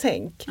långsiktigt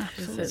tänk.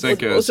 Sen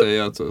kan jag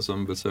säga att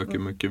som besöker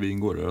mycket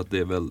vingårdar att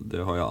det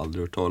har jag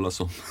aldrig hört talas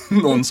om.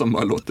 Någon som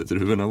bara låtit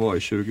druvorna vara i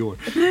 20 år.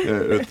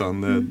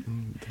 Utan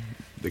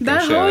det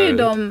där har ju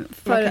de,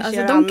 för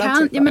alltså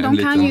de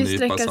kan ju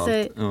sträcka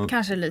sig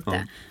kanske lite.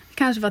 Ja.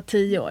 Kanske var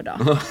 10 år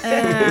då.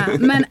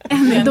 Men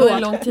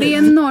ändå, det är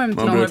enormt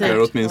lång tid. Man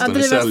brukar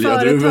åtminstone sälja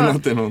druvorna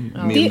till någon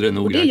mindre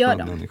nogräknad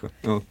människa.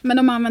 Ja. Men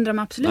de använder dem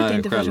absolut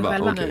inte för sig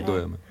själva. Okej, då är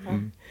jag med.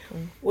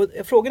 Och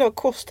jag frågade vad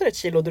kostar ett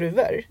kilo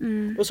druvor?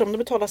 Då sa de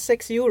betalar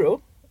 6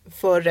 euro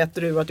för rätt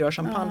druvor att göra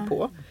champagne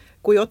på.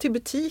 Går jag till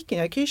butiken,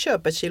 jag kan ju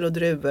köpa ett kilo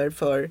druvor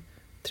för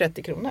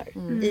 30 kronor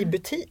i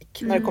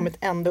butik när det kommit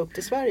ända upp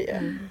till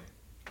Sverige.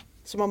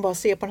 Så man bara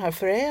ser på den här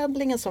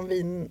förädlingen som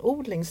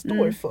vinodling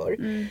står för.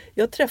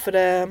 Jag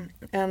träffade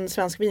en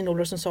svensk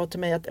vinodlare som sa till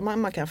mig att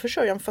man kan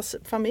försörja en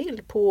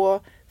familj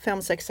på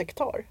 5-6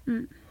 hektar.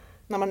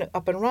 När man är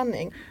up and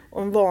running.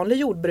 Och en vanlig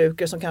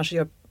jordbrukare som kanske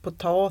gör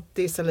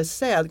potatis eller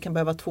säd kan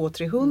behöva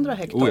 200-300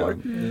 hektar.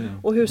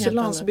 Och hur ser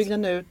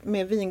landsbygden ut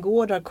med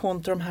vingårdar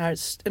kontra de här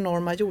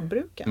enorma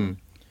jordbruken?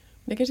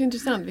 Det är kanske är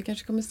intressant. Vi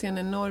kanske kommer se en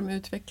enorm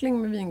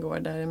utveckling med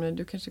vingårdar. Men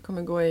du kanske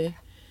kommer gå i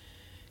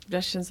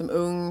bräschen som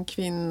ung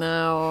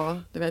kvinna och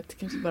du vet,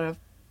 kanske bara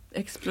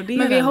explodera.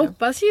 Men vi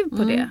hoppas ju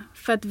på det.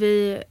 För att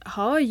vi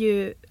har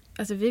ju,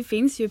 alltså vi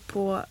finns ju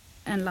på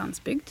en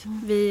landsbygd.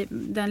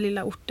 Den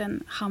lilla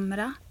orten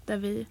Hamra där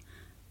vi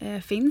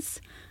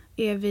finns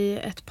är vi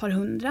ett par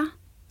hundra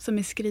som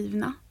är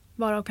skrivna.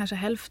 Varav kanske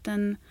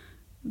hälften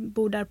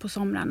bor där på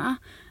somrarna.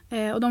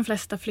 Och de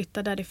flesta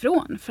flyttar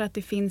därifrån för att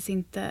det finns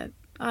inte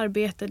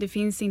arbete, det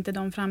finns inte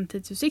de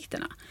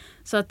framtidsutsikterna.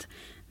 Så att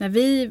när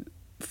vi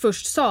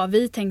först sa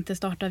vi tänkte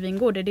starta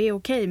vingårdar, det är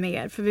okej med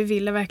er. För vi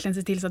ville verkligen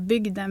se till så att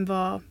bygden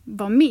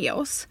var med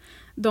oss.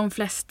 De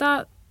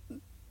flesta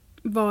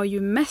var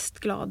ju mest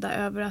glada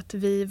över att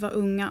vi var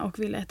unga och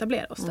ville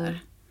etablera oss där.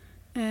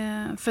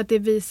 För att det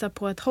visar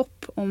på ett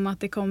hopp om att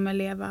det kommer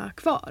leva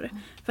kvar.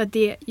 För att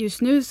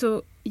just nu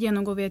så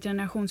genomgår vi ett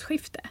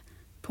generationsskifte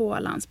på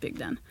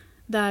landsbygden.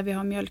 Där vi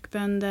har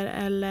mjölkbönder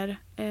eller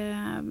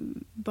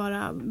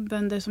bara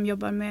bönder som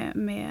jobbar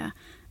med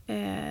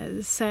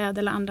säd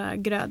eller andra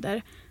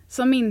grödor.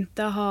 Som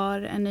inte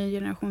har en ny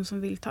generation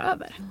som vill ta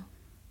över.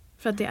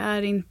 För att det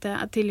är inte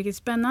tillräckligt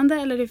spännande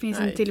eller det finns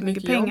inte tillräckligt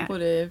mycket pengar. Jobb och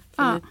det är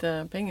för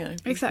lite pengar.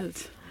 Precis.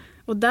 Exakt.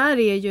 Och där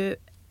är ju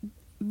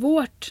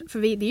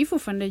för det är ju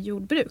fortfarande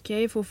jordbruk.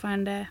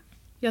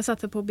 Jag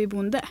satsar på att bli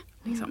bonde.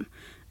 Liksom.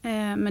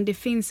 Men det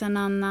finns en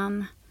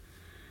annan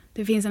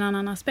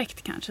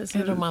aspekt kanske.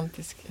 En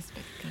romantisk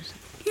aspekt kanske.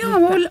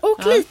 Ja,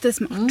 och lite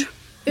smart.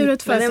 Ur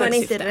ett men är man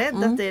inte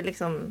rädd att det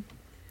liksom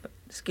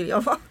skulle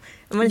jag vara?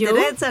 Är man inte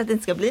rädd så att det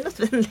inte ska bli något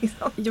vin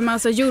liksom? Jo, men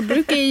alltså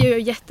jordbruk är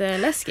ju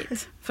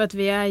jätteläskigt. För att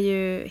vi är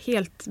ju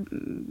helt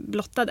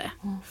blottade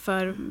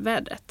för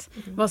vädret.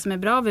 Vad som är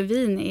bra vid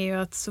vin är ju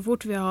att så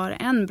fort vi har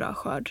en bra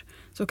skörd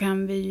så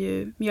kan vi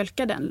ju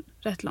mjölka den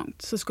rätt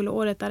långt. Så skulle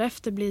året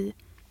därefter bli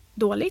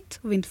dåligt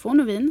och vi inte får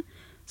något vin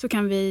så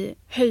kan vi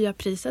höja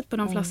priset på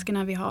de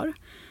flaskorna vi har.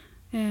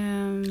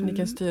 Ni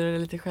kan styra det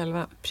lite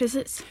själva.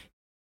 Precis.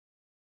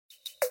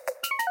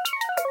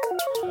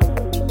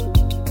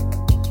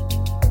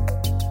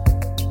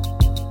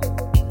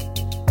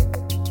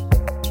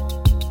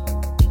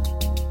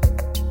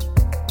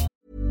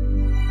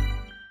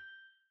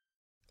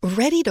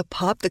 Ready to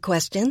pop the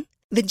question?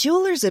 The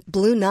jewelers at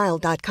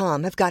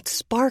BlueNile.com have got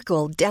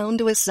sparkle down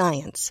to a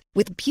science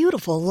with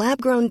beautiful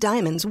lab-grown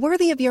diamonds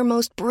worthy of your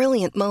most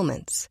brilliant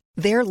moments.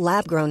 Their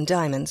lab-grown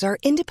diamonds are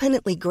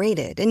independently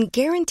graded and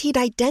guaranteed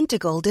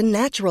identical to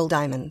natural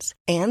diamonds,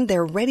 and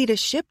they're ready to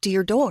ship to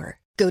your door.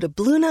 Go to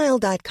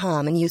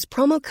BlueNile.com and use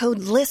promo code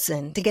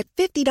LISTEN to get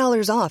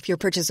 $50 off your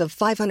purchase of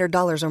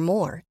 $500 or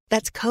more.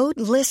 That's code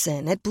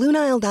LISTEN at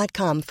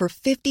BlueNile.com for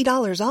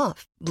 $50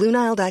 off.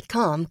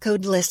 BlueNile.com,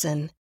 code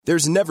LISTEN.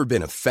 There's never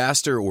been a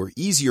faster or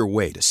easier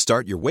way to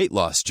start your weight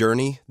loss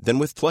journey than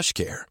with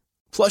PlushCare.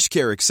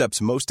 PlushCare accepts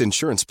most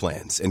insurance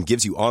plans and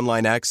gives you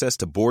online access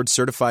to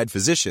board-certified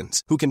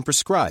physicians who can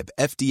prescribe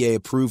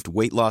FDA-approved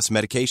weight loss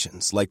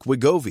medications like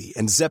Wegovy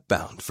and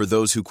Zepbound for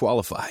those who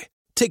qualify.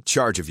 Take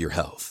charge of your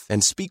health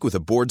and speak with a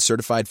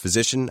board-certified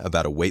physician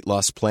about a weight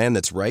loss plan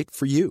that's right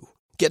for you.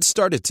 Get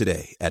started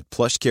today at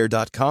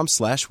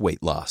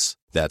plushcare.com/weightloss.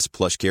 That's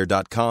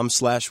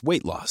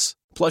plushcare.com/weightloss.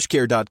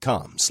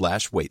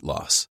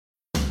 plushcare.com/weightloss.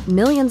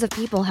 Millions of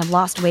people have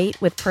lost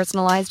weight with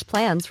personalized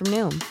plans from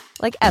Noom.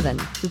 Like Evan,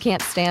 who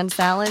can't stand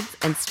salads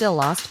and still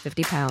lost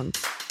 50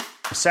 pounds.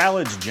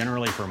 Salads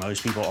generally for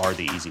most people are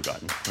the easy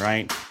button,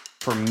 right?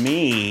 For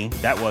me,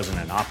 that wasn't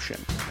an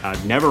option. I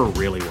never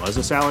really was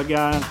a salad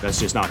guy.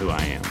 That's just not who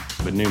I am.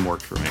 But Noom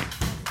worked for me.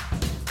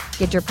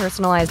 Get your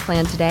personalized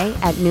plan today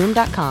at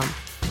Noom.com.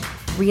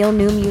 Real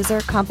Noom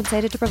user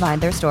compensated to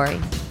provide their story.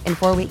 In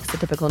 4 weeks, the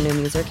typical Noom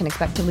user can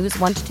expect to lose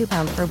 1 to 2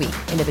 pounds per week.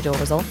 Individual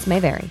results may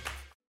vary.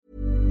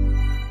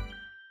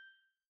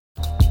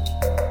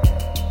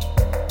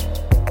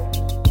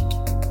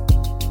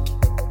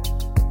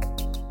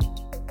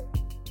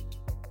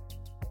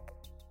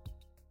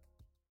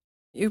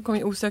 vi kom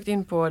ju osökt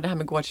in på det här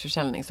med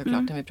gårdsförsäljning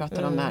såklart när vi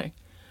pratade om det här.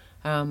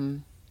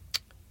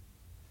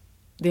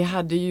 Det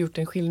hade ju gjort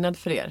en skillnad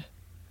för er.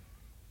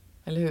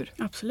 Eller hur?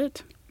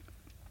 Absolut.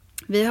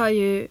 Vi har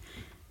ju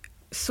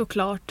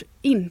såklart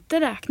inte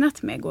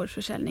räknat med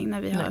gårdsförsäljning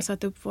när vi har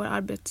satt upp vår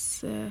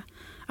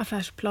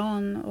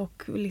affärsplan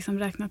och liksom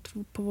räknat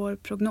på vår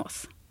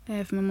prognos.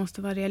 För man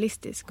måste vara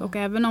realistisk. Och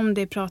även om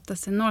det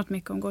pratas enormt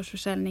mycket om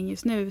gårdsförsäljning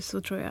just nu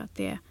så tror jag att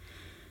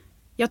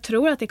jag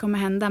tror att det kommer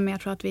hända, men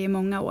jag tror att vi är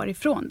många år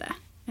ifrån det.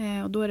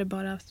 Och då är det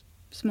bara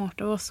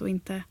smart av oss att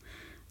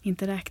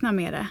inte räkna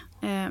med det.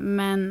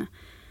 Men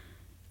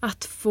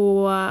att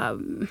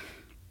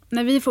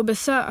när vi får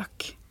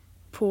besök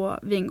på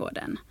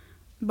vingården,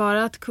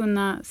 bara att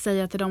kunna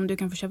säga till dem du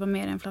kan få köpa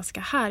mer en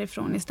flaska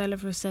härifrån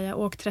istället för att säga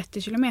åk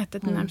 30 kilometer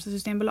till närmsta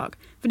systembolag.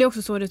 För det är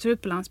också så det ser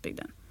ut på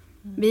landsbygden.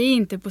 Vi är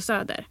inte på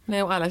söder.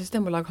 Nej, och alla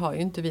systembolag har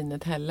ju inte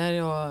vinet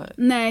heller. Och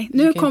nej,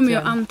 nu kommer ju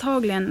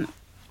antagligen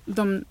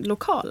de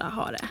lokala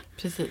ha det.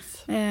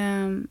 Precis.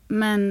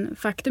 Men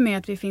faktum är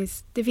att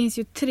det finns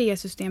ju 3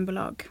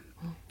 systembolag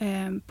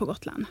på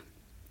Gotland.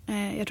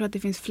 Jag tror att det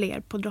finns fler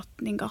på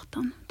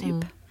Drottninggatan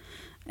typ.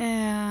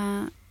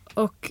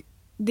 Och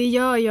det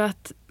gör ju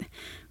att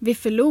vi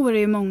förlorar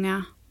ju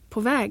många på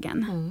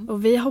vägen.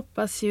 Och vi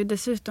hoppas ju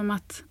dessutom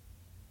att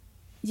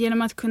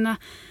genom att kunna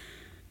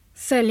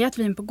sälja ett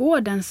vin på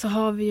gården så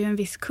har vi ju en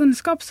viss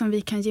kunskap som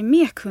vi kan ge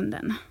med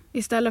kunden.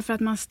 Istället för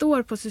att man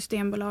står på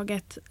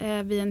Systembolaget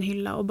vid en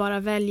hylla och bara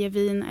väljer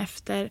vin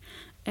efter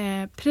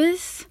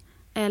pris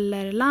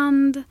eller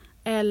land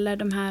eller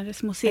de här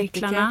små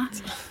cirklarna.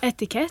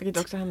 Etikett.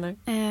 Vilket också händer.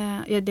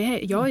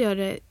 Jag gör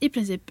det i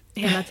princip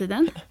hela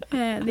tiden. Det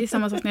är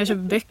samma sak när jag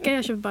köper böcker.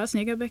 Jag köper bara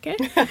snygga böcker.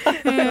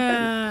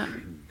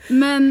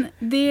 Men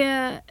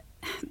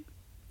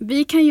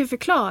vi kan ju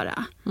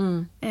förklara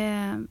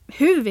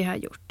hur vi har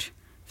gjort.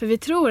 För vi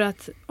tror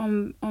att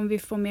om vi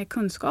får mer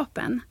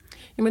kunskapen.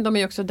 Ja, men de är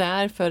ju också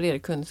där för er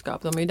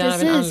kunskap. De är ju där av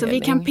en anledning. Så vi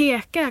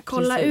kan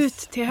kolla ut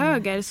till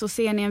höger så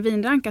ser ni en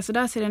vinranka. Så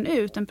där ser den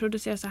ut. Den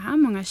producerar så här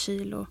många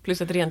kilo.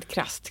 Plus att rent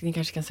krasst, ni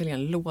kanske kan sälja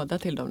en låda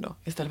till dem då.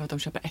 Istället för att de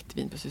köper ett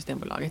vin på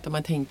Systembolaget. Om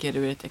man tänker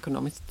ur ett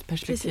ekonomiskt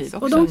perspektiv. Också,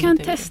 och de kan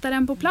testa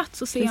den på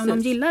plats och se om de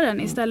gillar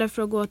den. Istället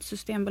för att gå till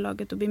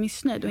Systembolaget och bli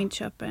missnöjd och inte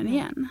köpa den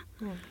igen.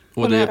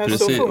 Och det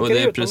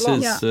är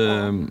precis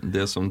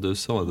det som du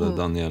sa där,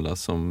 Daniela,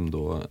 som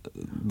då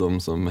de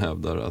som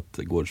hävdar att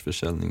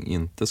gårdsförsäljning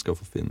inte ska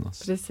få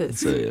finnas. Precis.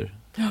 Säger,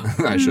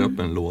 nej, köp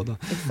en låda.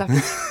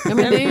 Exakt. Ja,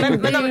 men det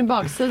är ju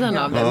baksidan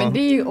av det. Men det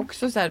är ju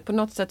också så här, på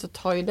något sätt så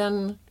tar ju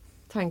den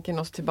tanken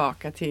oss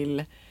tillbaka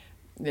till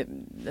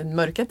den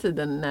mörka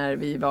tiden när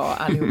vi var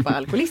allihopa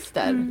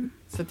alkoholister.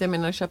 Så att jag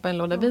menar, köpa en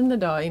låda vin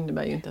idag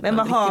innebär ju inte att men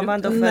man vad har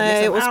man då för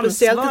nej, och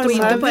speciellt ansvar de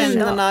här på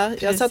vinerna.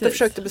 Jag satt och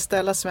försökte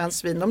beställa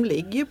svensk vin. De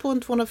ligger ju på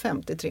en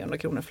 250-300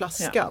 kronor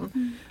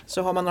flaskan.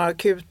 Så har man några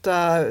akuta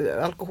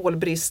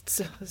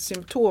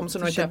alkoholbristsymptom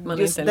så köper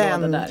man inte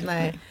en låda där.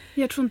 Nej.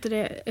 Jag tror inte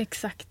det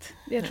exakt.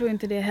 Jag tror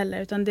inte det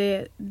heller. Utan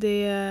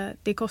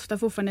det kostar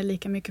fortfarande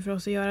lika mycket för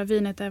oss att göra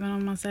vinet även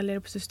om man säljer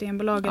det på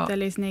Systembolaget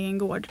eller i sin egen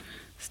gård.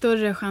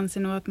 Större chans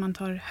är nog att man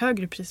tar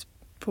högre pris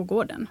på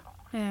gården.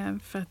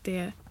 För att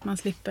man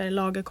slipper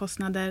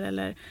lagerkostnader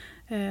eller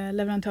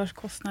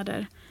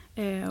leverantörskostnader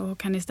och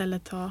kan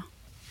istället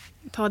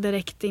ta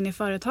direkt in i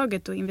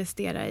företaget och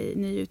investera i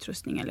ny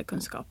utrustning eller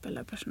kunskap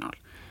eller personal.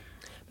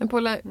 Men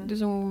Paula, du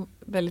som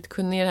väldigt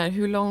kunnig här,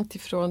 hur långt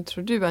ifrån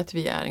tror du att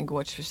vi är en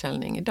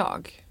gårdsförsäljning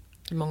idag?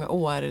 Hur många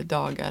år,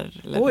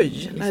 dagar? Eller,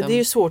 oj, nej, det är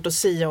ju svårt att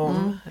säga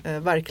om,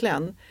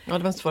 verkligen. Ja, det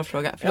var en svår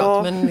fråga,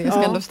 förlåt, men jag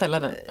ska ändå ställa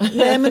den.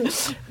 Nej, men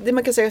det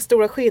man kan säga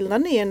stora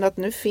skillnaden är att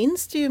nu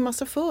finns det ju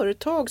massa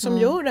företag som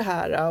gör det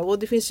här och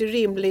det finns ju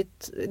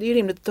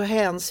rimligt att ta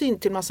hänsyn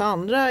till massa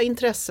andra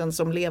intressen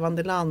som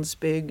levande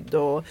landsbygd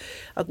och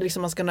att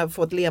liksom man ska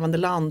få ett levande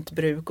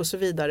lantbruk och så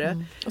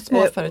vidare. Och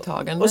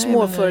småföretagande.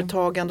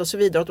 Och så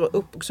vidare. Att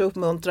också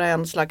uppmuntra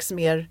en slags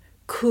mer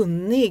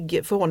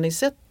kunnig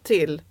förhållningssätt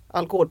till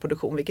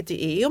alkoholproduktion, vilket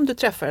det är om du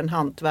träffar en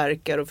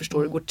hantverkare och förstår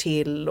hur det går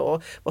till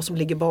och vad som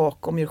ligger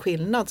bakom gör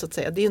skillnad så att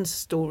säga. Det är en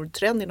stor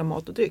trend inom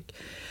mat och dryck.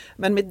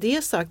 Men med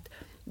det sagt,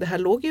 det här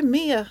låg ju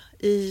med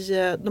i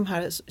de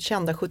här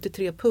kända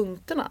 73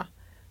 punkterna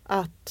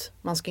att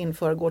man ska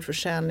införa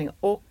gårdsförsäljning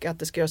och att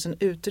det ska göras en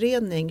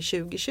utredning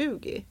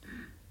 2020.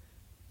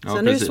 Ja,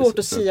 sen är det svårt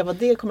att säga vad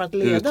det kommer att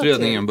leda till.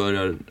 Utredningen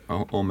börjar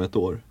om ett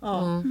år.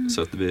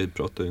 Så att vi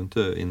pratar ju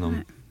inte inom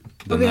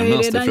den och vi har ju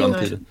närmaste redan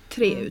framtiden. gjort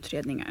 3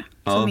 utredningar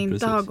som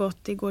inte har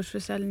gått i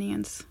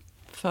gårdsförsäljningens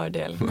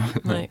fördel.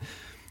 Nej.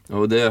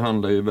 Och det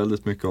handlar ju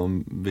väldigt mycket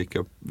om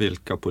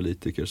vilka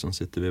politiker som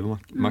sitter vid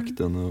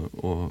makten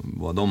och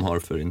vad de har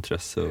för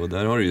intresse. Och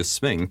där har det ju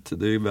svängt.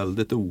 Det är ju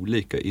väldigt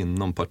olika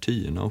inom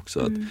partierna också.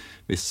 Att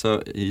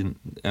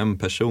en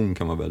person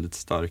kan vara väldigt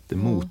starkt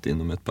emot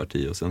inom ett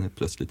parti och sen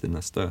plötsligt i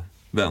nästa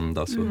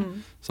vända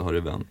så har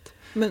det vänt.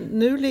 Men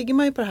nu ligger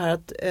man ju på det här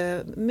att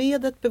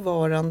med ett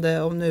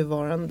bevarande av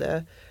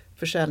nuvarande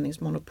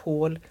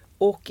försäljningsmonopol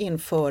och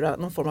införa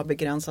någon form av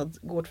begränsad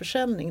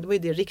gårdsförsäljning, det var ju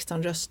det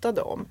riksdagen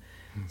röstade om.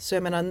 Så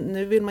jag menar,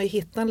 nu vill man ju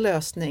hitta en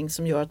lösning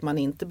som gör att man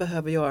inte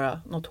behöver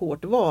göra något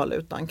hårt val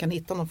utan kan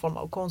hitta någon form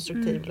av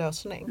konstruktiv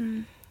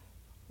lösning.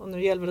 Och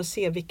nu gäller det att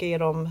se vilka är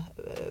de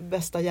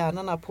bästa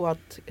hjärnorna på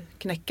att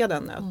knäcka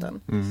den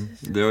nöten.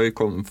 Det har ju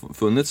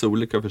funnits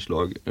olika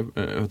förslag.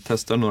 Jag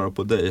testar några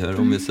på dig här.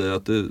 Om vi säger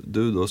att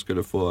du då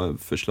skulle få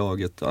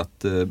förslaget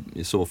att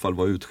i så fall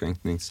vara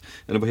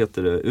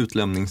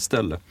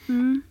utlämningsställe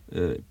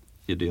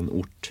i din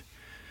ort.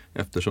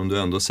 Eftersom du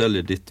ändå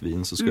säljer ditt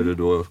vin så ska det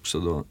då också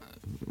då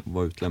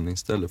vara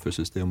utlämningsställe för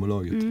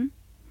Systembolaget.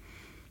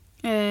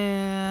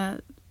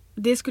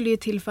 Det skulle ju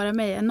tillföra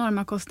mig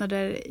enorma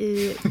kostnader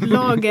i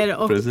lager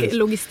och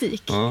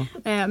logistik. Ja.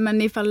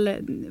 Men ifall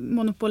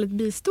monopolet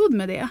bistod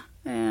med det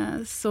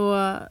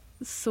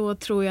så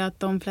tror jag att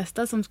de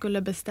flesta som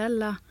skulle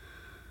beställa,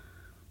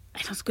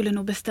 de skulle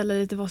nog beställa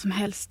lite vad som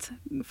helst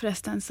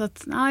förresten. Så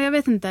att, jag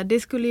vet inte, det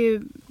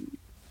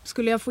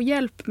skulle jag få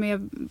hjälp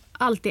med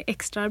allt det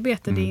extra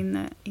arbete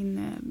det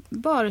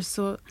innebar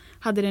så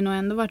hade det nog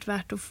ändå varit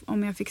värt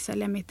om jag fick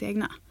sälja mitt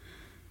egna.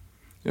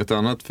 Ett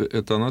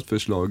annat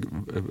förslag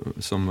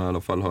som i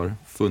alla fall har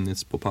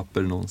funnits på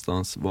papper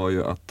någonstans var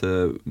ju att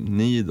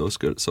ni då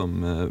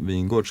som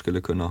vingård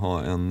skulle kunna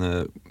ha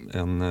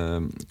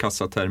en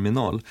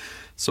kassaterminal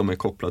som är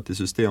kopplad till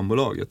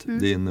Systembolaget.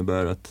 Det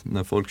innebär att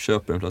när folk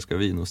köper en flaska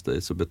vin hos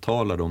dig så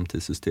betalar de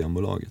till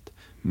Systembolaget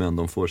men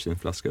de får sin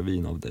flaska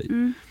vin av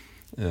dig.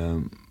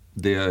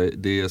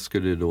 Det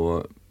skulle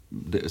då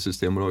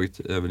Systembolaget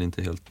är väl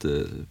inte helt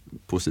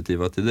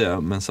positiva till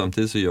det, men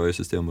samtidigt så gör ju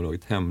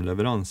Systembolaget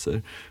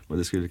hemleveranser och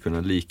det skulle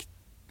kunna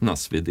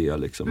liknas vid det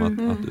liksom,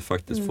 att du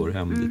faktiskt får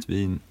hem ditt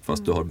vin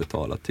fast du har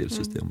betalat till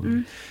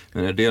Systembolaget.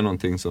 Men är det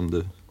någonting som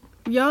du...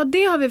 Ja,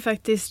 det har vi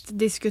faktiskt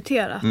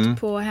diskuterat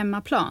på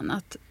hemmaplan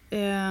att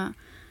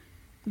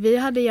vi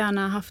hade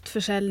gärna haft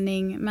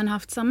försäljning men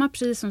haft samma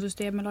pris som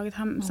Systembolaget,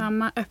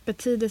 samma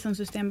öppettider som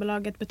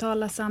Systembolaget,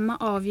 betala samma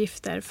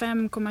avgifter,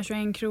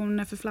 5,21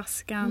 kronor för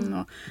flaskan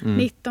och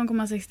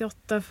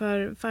 19,68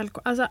 för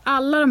alkohol. Alltså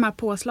alla de här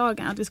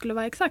påslagen, att vi skulle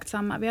vara exakt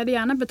samma. Vi hade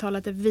gärna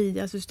betalat det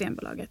via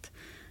Systembolaget.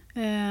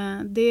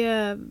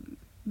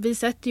 Vi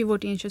sätter ju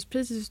vårt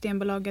inköpspris i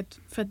Systembolaget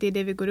för att det är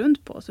det vi går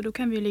runt på. Så då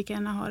kan vi lika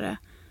gärna ha det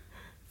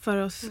för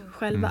oss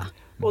själva.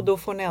 Och då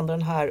får ni ändå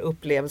den här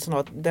upplevelsen av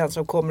att den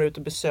som kommer ut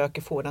och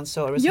besöker får den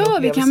service. Ja,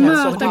 vi kan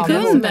möta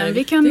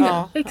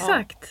kunden.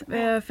 Exakt.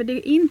 För det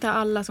är inte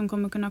alla som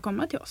kommer kunna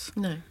komma till oss.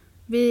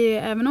 Nej.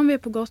 Även om vi är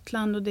på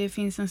Gotland och det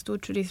finns en stor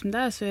turism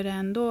där så är det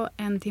ändå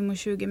 1 timme och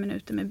 20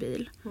 minuter med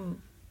bil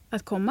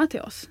att komma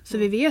till oss. Så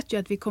vi vet ju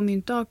att vi kommer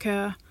inte ha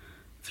kö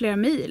flera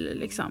mil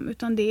liksom,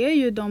 utan det är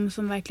ju de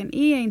som verkligen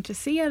är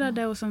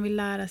intresserade och som vill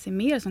lära sig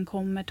mer som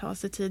kommer ta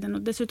sig tiden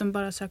och dessutom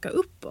bara söka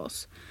upp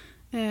oss.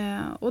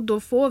 Och då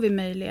får vi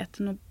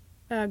möjligheten att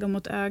öga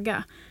mot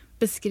öga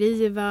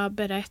beskriva,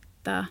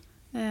 berätta.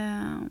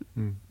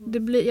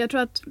 Jag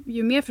tror att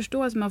ju mer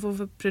förståelse man får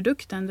för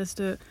produkten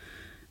desto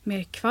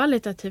mer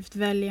kvalitativt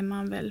väljer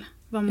man väl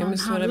vad man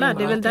handlar.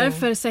 Det är väl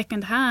därför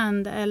second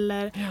hand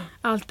eller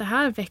allt det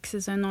här växer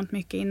så enormt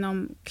mycket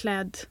inom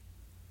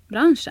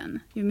klädbranschen.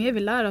 Ju mer vi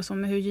lär oss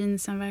om hur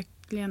jeansen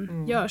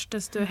verkligen görs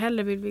desto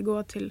hellre vill vi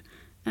gå till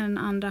en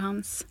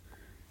andrahands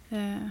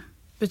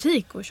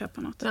butik och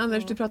köpa något.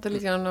 Anders, du pratade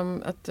lite grann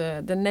om att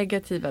det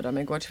negativa då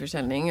med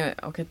gårdsförsäljning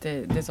och att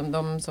det som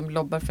de som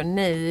lobbar för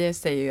nej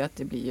säger ju att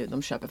det blir ju,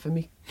 de köper för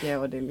mycket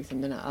och det är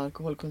liksom den här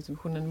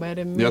alkoholkonsumtionen. Vad är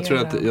det mer?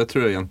 Jag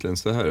tror egentligen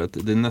så här att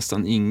det är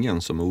nästan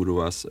ingen som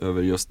oroas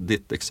över just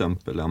ditt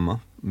exempel, Emma,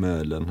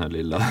 med den här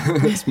lilla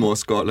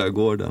småskaliga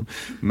gården.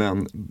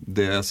 Men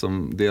det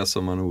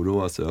som man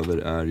oroas över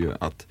är ju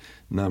att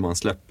när man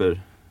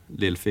släpper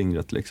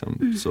lillfingret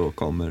liksom, så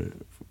kommer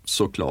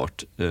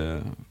såklart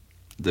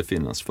det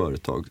finns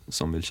företag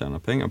som vill tjäna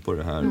pengar på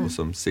det här och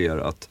som ser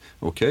att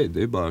okej,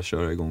 det är bara att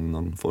köra igång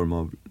någon form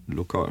av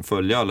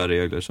följa alla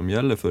regler som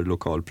gäller för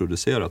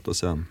lokalproducerat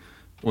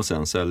och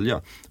sen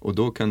sälja. Och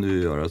då kan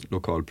du göra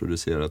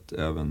lokalproducerat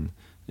även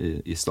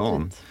i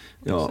stan.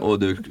 Ja, och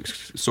du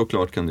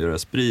såklart kan du göra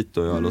sprit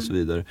och öl och så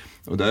vidare.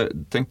 Och där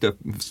tänkte jag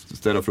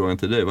ställa frågan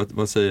till dig.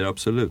 Vad säger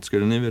Absolut?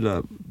 Skulle ni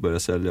vilja börja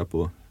sälja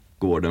på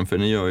gården? För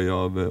ni gör ju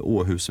av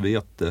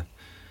åhusvete.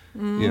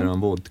 Eran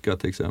vodka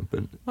till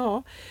exempel.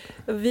 Ja,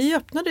 vi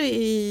öppnade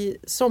i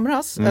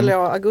somras,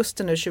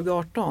 augusti nu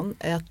 2018,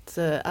 ett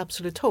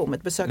Absolute Home,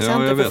 ett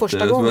besökscenter för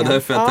första gången. Det var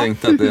därför jag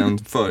tänkte att det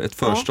är ett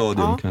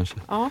förstadium kanske.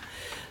 Ja.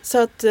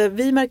 Så att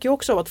vi märker ju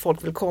också av att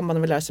folk vill komma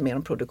och vill lära sig mer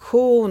om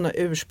produktion och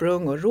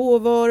ursprung och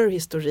råvaror,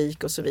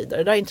 historik och så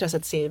vidare. Det där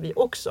intresset ser vi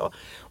också.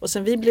 Och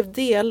sen vi blev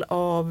del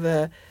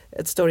av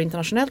ett större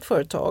internationellt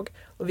företag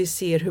och vi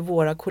ser hur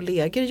våra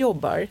kollegor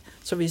jobbar,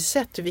 så vi har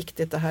sett hur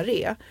viktigt det här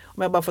är.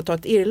 Om jag bara får ta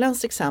ett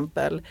irländskt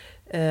exempel,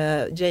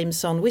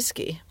 Jameson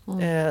Whisky.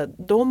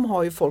 De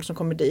har ju folk som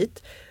kommer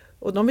dit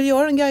Och de vill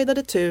göra den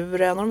guidade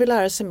turen och de vill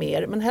lära sig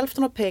mer. Men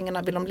hälften av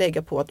pengarna vill de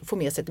lägga på att få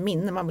med sig ett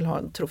minne. Man vill ha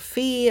en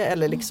trofé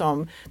eller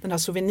liksom den här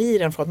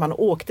souveniren för att man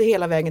åkte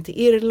hela vägen till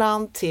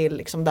Irland till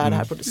liksom där det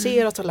här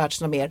produceras och lärt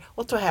sig något mer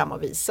och ta hem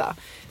och visa.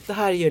 Det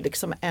här är ju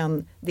liksom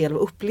en del av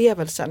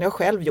upplevelsen. Jag har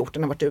själv gjort det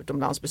när jag varit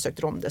utomlands, besökt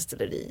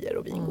romdestillerier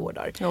och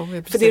vingårdar. Ja,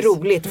 för det är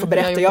roligt att få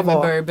berätta. Jag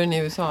var med bourbon i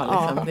USA.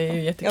 Liksom. Ja. Det är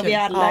ju jättekul. Ja, vi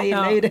alla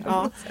gillar ju det.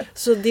 Ja.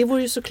 Så det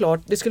vore ju såklart,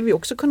 det skulle vi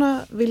också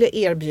kunna vilja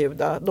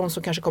erbjuda. De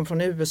som kanske kommer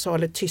från USA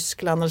eller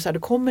Tyskland. Eller så här, du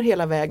kommer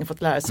hela vägen för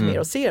att lära sig mer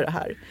och se det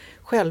här.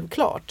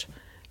 Självklart.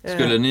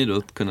 Skulle ni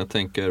då kunna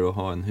tänka er att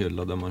ha en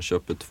hylla där man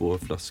köper 2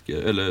 flaskor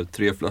eller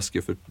 3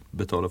 flaskor för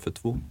betala för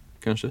 2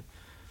 kanske?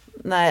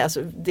 Nej,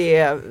 alltså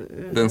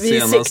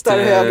vi siktar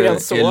högre än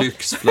så. Är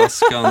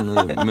lyxflaskan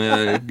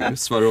med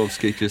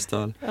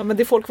Swarovski-kristall. Ja, men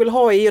det folk vill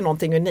ha är ju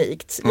någonting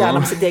unikt. Gärna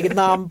med sitt eget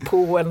namn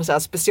på en så här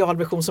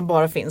specialversion som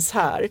bara finns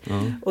här.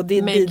 Och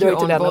det bidrar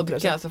till den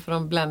vodka, så får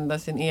de blända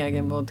sin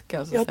egen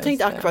vodka. Jag har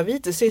tänkt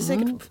akvavit. Det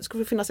säkert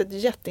skulle finnas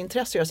ett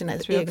jätteintresse att göra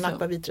sina egna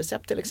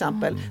akvavitrecept till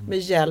exempel. Med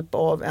hjälp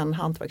av en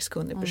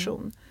hantverkskunnig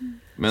person.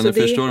 Men jag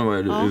förstår vad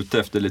jag är ute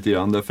efter lite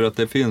grann. Därför att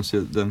det finns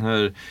ju den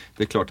här,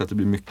 det är klart att det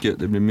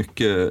blir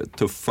mycket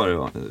tuffare.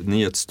 Va?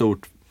 Ni är ett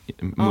stort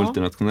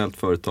multinationellt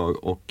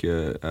företag och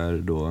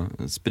är då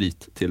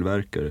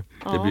sprittillverkare.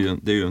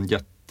 Det är ju en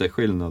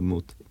jätteskillnad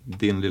mot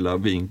din lilla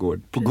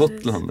vingård på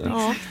Gotland.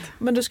 Ja,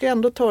 men du ska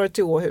ändå ta det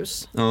till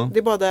Åhus. Ja. Det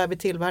är bara där vi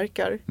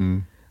tillverkar.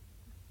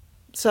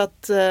 Så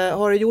att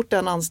har du gjort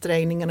den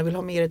ansträngningen och vill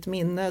ha mer ett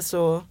minne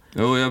så...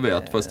 Jo, jag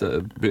vet. Fast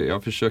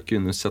jag försöker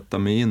ju nu sätta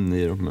mig in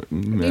i dem.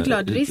 Det är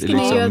klart, risken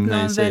är ju att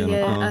man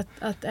väljer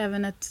att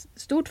även ett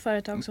stort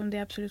företag som The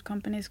Absolut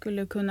Company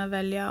skulle kunna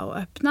välja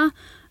att öppna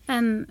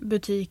en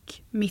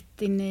butik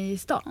mitt inne i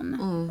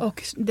stan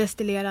och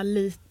destillera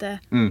lite...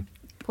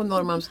 På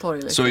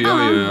Norrmalmstorg. Liksom. Så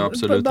gör ju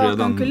absolut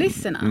redan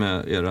kulisserna.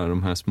 Med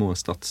de här små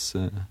stads...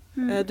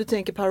 Du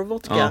tänker Power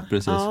Vodka? Ja,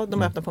 precis. Ja,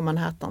 de öppnar på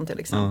Manhattan till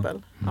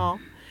exempel. Ja.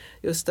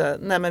 Just det.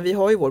 Nej, men vi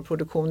har ju vår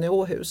produktion i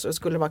Åhus och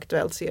skulle vara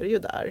aktuellt ser det ju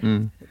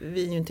där.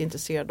 Vi är ju inte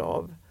intresserade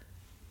av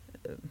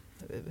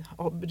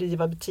att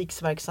bedriva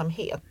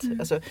butiksverksamhet.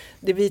 Alltså,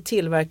 det vi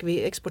tillverkar,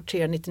 vi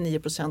exporterar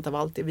 99% av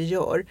allt det vi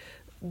gör.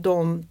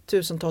 De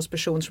tusentals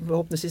personer som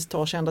förhoppningsvis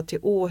tar sig ända till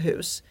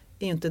Åhus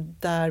är ju inte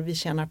där vi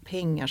tjänar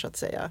pengar så att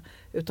säga.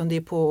 Utan det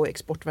är på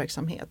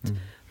exportverksamhet.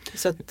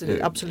 Så att,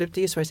 absolut, det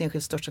är ju Sveriges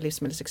enskilt största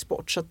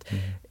livsmedelsexport. Så att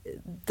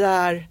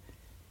där,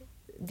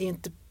 det är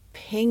inte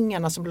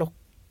pengarna som lockar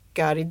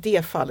i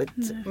det fallet.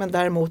 Men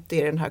däremot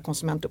är det den här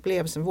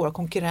konsumentupplevelsen. Våra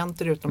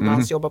konkurrenter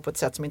utomlands jobbar på ett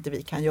sätt som inte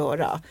vi kan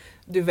göra.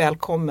 Du är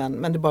välkommen,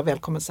 men du är bara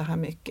välkommen så här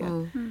mycket.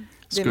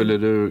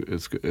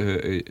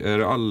 Är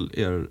all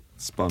er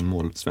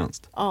spannmål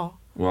svenskt? Ja.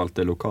 Och allt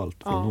är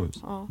lokalt från Åhus?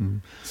 Ja.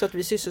 Så att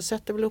vi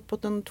sysselsätter väl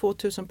uppåt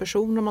 2000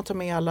 personer om man tar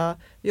med alla.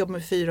 Vi jobbar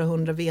med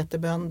 400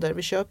 vetebönder.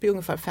 Vi köper ju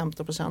ungefär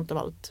 15% av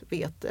allt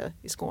vete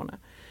i Skåne.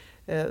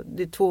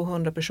 Det är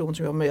 200 personer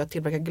som jobbar med att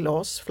tillverka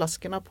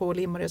glasflaskorna på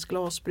Limmareds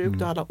glasbruk.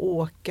 Du har alla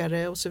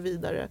åkare och så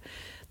vidare.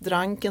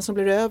 Dranken som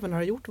blir över när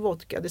du har gjort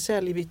vodka, det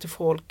säljer vi till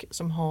folk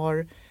som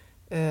har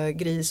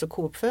gris- och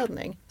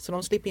kouppfödning. Så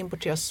de slipper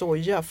importera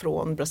soja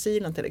från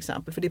Brasilien till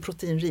exempel, för det är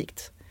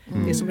proteinrikt.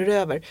 Det som blir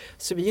över.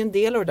 Så vi är en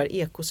del av det där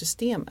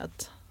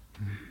ekosystemet.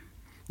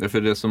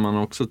 För det som man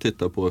också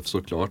tittar på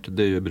såklart,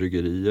 det är ju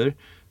bryggerier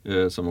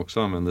som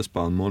också använder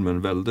spannmål,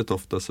 men väldigt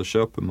ofta så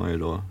köper man ju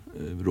då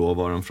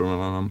råvaran från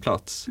en annan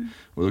plats.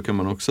 Och då kan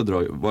man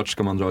också vart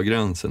ska man dra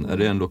gränsen? Är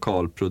det en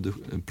lokal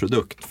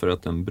produkt för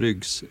att den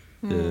bryggs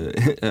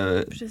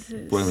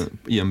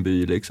i en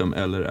by liksom,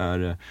 eller är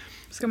det...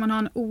 Ska man ha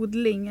en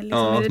odling? Eller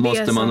ja,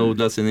 måste man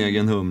odla sin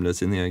egen humle,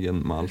 sin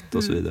egen malt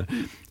och så vidare.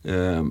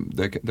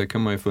 Det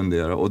kan man ju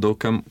fundera. Och då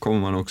kommer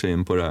man också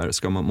in på det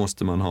här.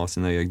 Måste man ha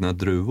sina egna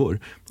druvor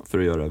för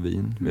att göra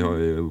vin? Vi har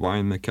ju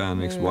Wine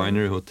Mechanics,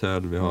 Winery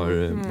Hotel, vi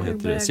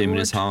har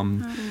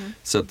Simrishamn.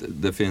 Så att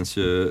det finns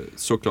ju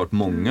såklart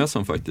många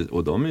som faktiskt,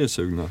 och de är ju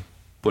sugna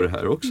på det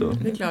här också.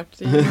 Det är klart,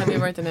 det hade ju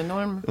varit en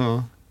enorm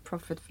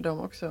profit för dem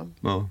också.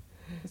 Ja.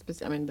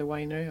 Speciellt The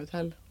Winery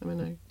Hotel, jag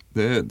menar.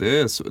 Det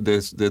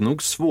är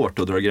nog svårt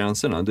att dra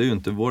gränserna. Det är ju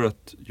inte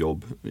vårt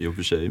jobb i och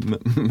för sig.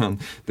 Men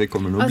det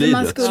kommer nog bli rätt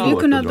svårt. Man skulle ju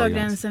kunna dra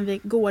gränsen vid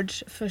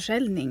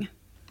gårdsförsäljning.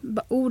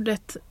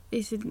 Ordet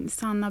i sin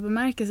sanna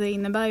bemärkelse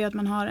innebär ju att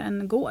man har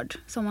en gård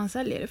som man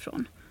säljer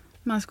ifrån.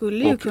 Man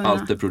skulle ju kunna...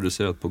 allt är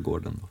producerat på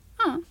gården då?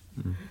 Ja.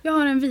 Jag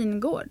har en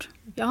vingård.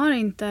 Jag har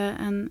inte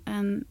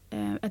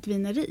ett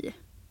vineri.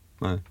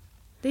 Nej.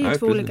 Det är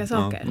två olika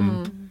saker.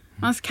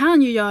 Man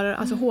kan ju göra,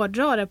 alltså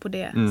hårdra det på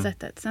det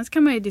sättet. Sen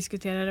kan man ju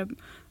diskutera det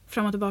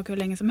fram och tillbaka hur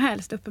länge som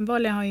helst.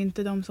 Uppenbarligen har ju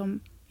inte de som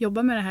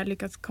jobbar med det här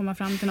lyckats komma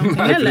fram till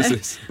någonting heller.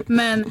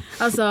 Men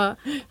alltså,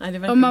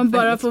 om man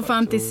bara får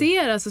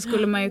fantisera så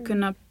skulle man ju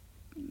kunna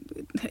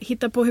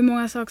hitta på hur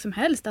många saker som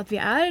helst. Att vi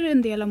är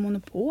en del av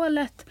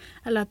monopolet.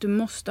 Eller att du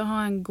måste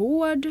ha en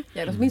gård. Ja,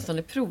 eller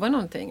åtminstone prova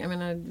någonting. Jag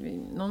menar,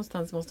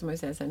 någonstans måste man ju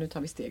säga så här, nu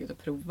tar vi steget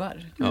och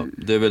provar. Ja,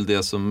 det är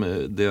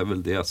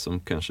väl det som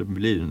kanske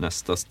blir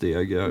nästa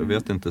steg. Jag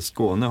vet inte,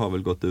 Skåne har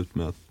väl gått ut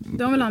med att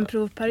de vill ha en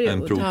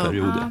provperiod.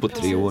 På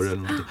 3 år eller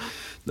något.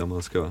 Där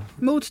man ska...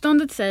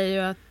 Motståndet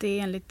säger ju att det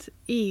enligt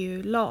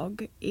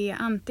EU-lag är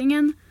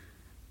antingen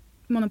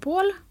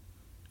monopol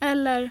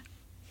eller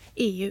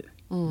EU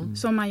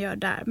som man gör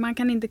där. Man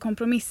kan inte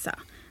kompromissa.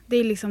 Det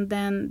är liksom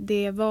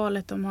det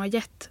valet de har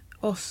gett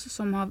oss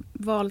som har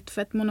valt,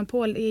 för ett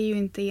monopol är ju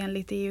inte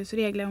enligt EUs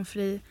regler om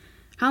fri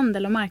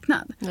handel och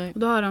marknad. Nej. Och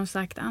då har de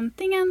sagt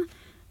antingen,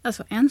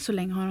 alltså än så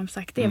länge har de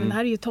sagt det, men det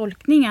här är ju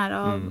tolkningar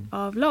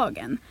av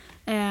lagen.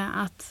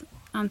 Att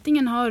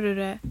antingen har du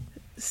det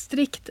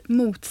strikt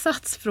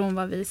motsats från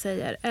vad vi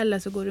säger, eller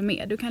så går du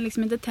med. Du kan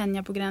liksom inte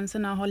tänja på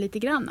gränserna och ha lite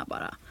granna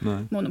bara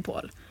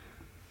monopol.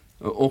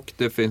 Och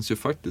det finns ju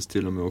faktiskt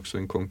till och med också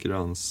en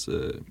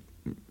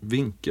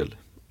konkurrensvinkel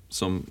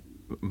som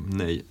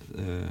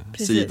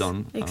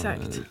sidan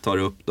tar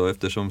upp då,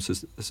 eftersom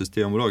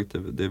Systembolaget,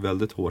 det är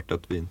väldigt hårt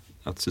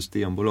att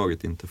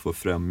Systembolaget inte får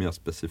främja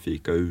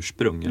specifika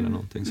ursprung eller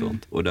någonting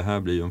sånt. Och det här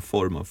blir ju en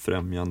form av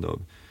främjande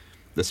av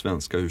det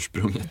svenska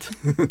ursprunget.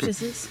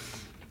 Precis.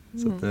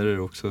 Så där är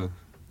det också.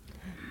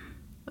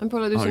 Men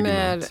Paula, du som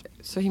är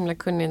så himla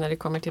kunnig när det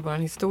kommer till vår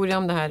historia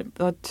om det här.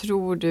 Vad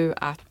tror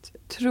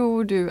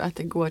du att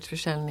det går till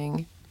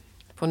försäljning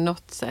på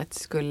något sätt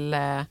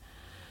skulle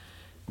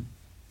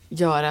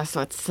göra så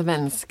att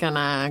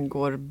svenskarna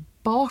går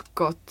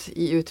bakåt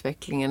i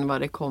utvecklingen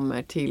vad det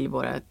kommer till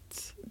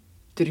vårat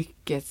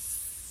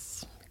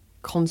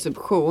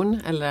dryckeskonsumtion,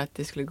 eller att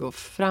det skulle gå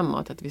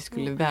framåt, att vi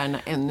skulle värna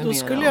ännu mer? Då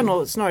skulle jag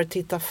nog snarare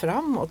titta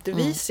framåt. Det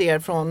vi ser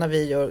från när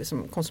vi gör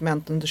liksom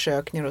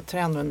konsumentundersökningar och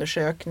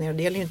trendundersökningar,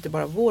 det gäller ju inte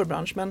bara vår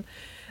bransch, men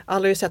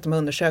alla har ju sett de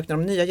undersökningar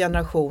om nya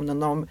generationen,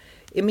 de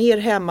är mer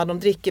hemma, de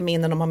dricker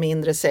mindre, de har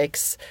mindre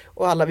sex,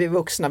 och alla vi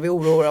vuxna, vi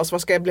oroar oss,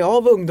 vad ska jag bli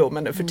av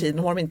ungdomen nu för tiden,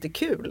 har de inte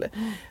kul?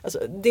 Alltså,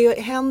 det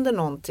händer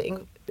någonting.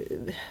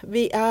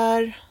 Vi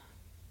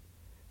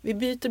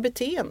byter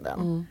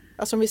beteenden.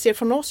 Alltså om vi ser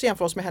från oss,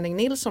 jämför oss med Henning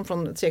Nilsson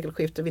från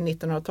sekelskiftet vid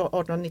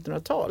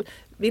 1800-1900-tal.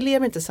 Vi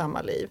lever inte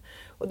samma liv.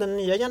 Och den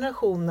nya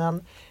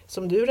generationen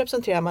som du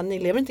representerar, ni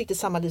lever inte riktigt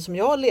samma liv som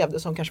jag levde,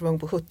 som kanske var ung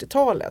på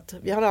 70-talet.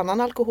 Vi har en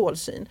annan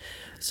alkoholsyn.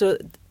 Så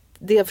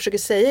det jag försöker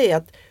säga är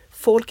att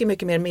folk är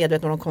mycket mer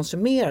medvetna om vad de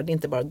konsumerar. Det är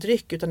inte bara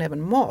dryck utan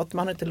även mat.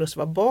 Man har inte lust att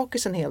vara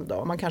bakis en hel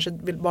dag. Man kanske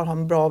vill bara ha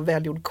en bra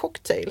välgjord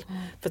cocktail.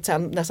 För att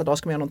sen nästa dag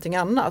ska man göra någonting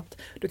annat.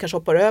 Du kanske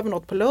hoppar över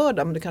något på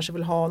lördag, men du kanske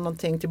vill ha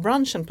någonting till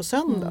brunchen på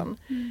söndagen.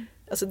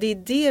 Alltså det är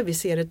det vi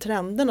ser i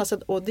trenderna.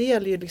 Och det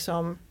gäller ju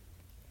liksom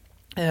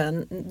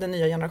den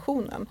nya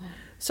generationen.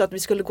 Så att vi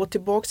skulle gå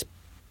tillbaks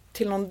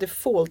till någon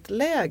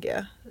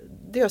default-läge,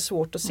 det är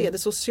svårt att se. Det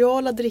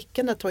sociala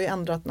drickandet har ju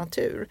ändrat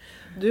natur.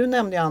 Du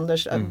nämnde ju,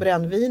 Anders,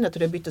 brännvinet och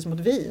det byttes mot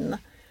vin.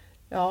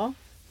 Ja,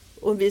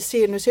 och nu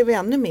ser vi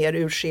ännu mer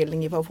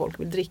urskiljning i vad folk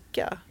vill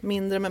dricka.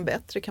 Mindre men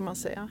bättre, kan man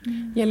säga.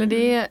 Gäller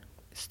det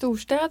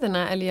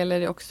storstäderna eller gäller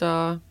det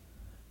också,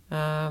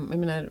 jag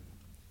menar,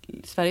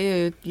 Sverige är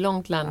ju ett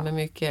långt land med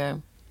mycket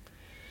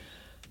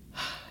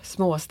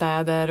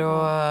småstäder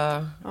och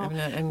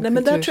Nej,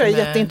 men där tror jag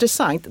är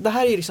jätteintressant. Det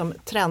här är ju liksom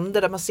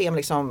trender där man ser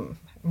liksom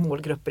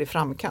målgrupper i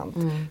framkant.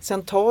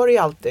 Sen tar det ju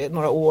alltid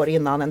några år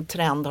innan en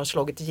trend har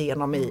slagit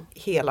igenom i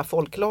hela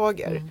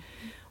folklager.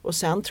 Och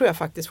sen tror jag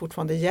faktiskt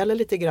fortfarande gäller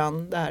lite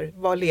grann där,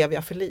 vad lever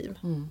jag för liv?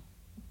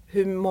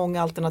 Hur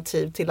många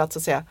alternativ till att så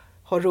att säga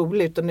ha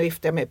roligt, och nu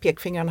viftar jag med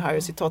pekfingrarna här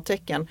i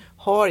citattecken,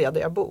 har jag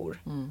där jag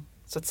bor?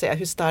 Så att säga,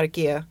 hur stark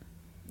är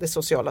det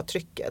sociala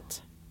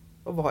trycket?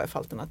 Och vad har jag för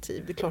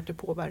alternativ? Det är klart det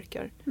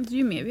påverkar.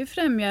 Ju mer vi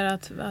främjar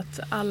att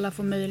alla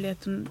får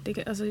möjlighet,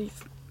 alltså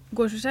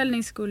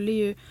gårdsförsäljning skulle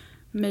ju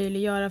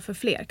möjliggöra för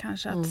fler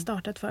kanske att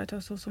starta ett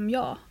företag så som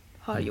jag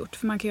har gjort.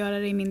 För man kan göra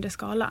det i mindre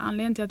skala.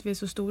 Anledningen till att vi är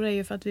så stora är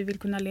ju för att vi vill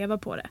kunna leva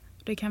på det.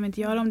 Det kan vi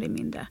inte göra om det är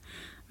mindre.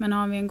 Men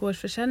har vi en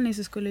gårdsförsäljning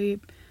så skulle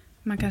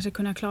man kanske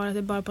kunna klara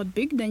sig bara på att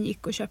bygden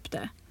gick och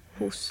köpte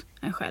hos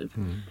en själv.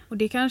 Och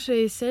det kanske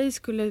i sig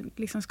skulle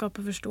liksom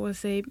skapa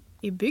förståelse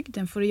i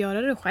bygden. För att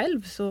göra det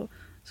själv så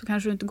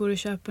kanske du inte går och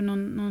köper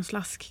någon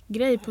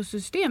slaskgrej på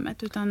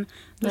systemet, utan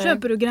då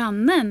köper du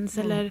grannens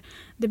eller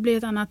det blir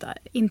ett annat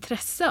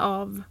intresse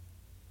av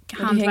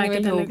hantverket. Det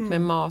hänger väl ihop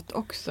med mat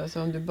också,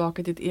 så om du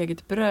bakar ditt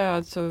eget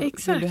bröd så vill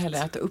du hellre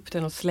äta upp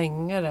den och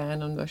slänga det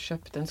än om du har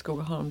köpt en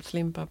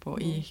Skogaholmslimpa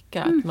på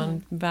Ica. Att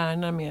man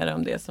värnar mer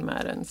om det som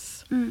är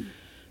ens...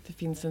 Det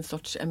finns en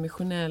sorts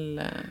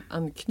emotionell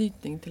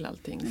anknytning till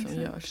allting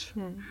som görs.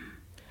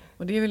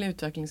 Och det är väl en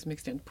utveckling som är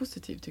extremt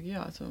positiv, tycker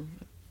jag. Alltså,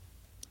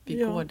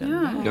 jag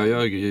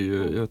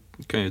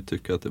kan ju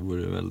tycka att det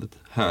vore väldigt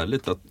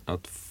härligt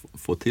att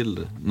få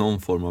till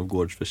någon form av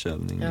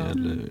gårdsförsäljning.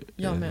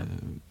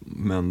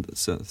 Men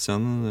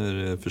sen är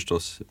det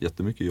förstås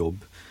jättemycket jobb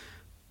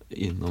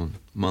innan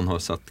man har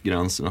satt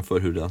gränserna för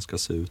hur den ska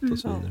se ut och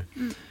så vidare.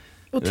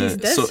 Och tills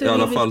dess så, i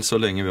alla fall så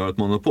länge vi har ett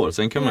monopol.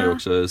 Sen kan man ju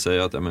också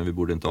säga att men vi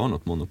borde inte ha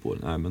något monopol.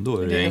 Nej, men då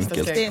är det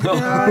enkelt.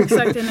 Ja,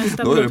 exakt, det är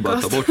nästa då är det bara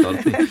att ta bort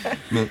allting.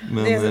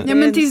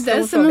 Men tills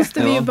dess så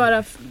måste vi ju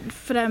bara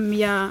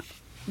främja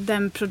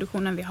den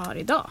produktionen vi har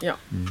idag. Ja.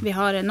 Vi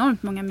har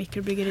enormt många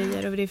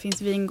mikrobryggerier och det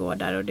finns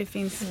vingårdar och det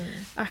finns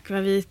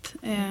akvavit.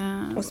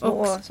 Och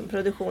små som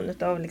produktion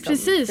av liksom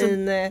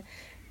fin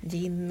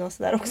gin och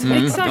sådär också.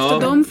 Exakt,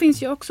 och de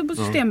finns ju också på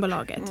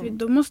Systembolaget.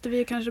 Då måste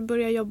vi kanske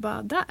börja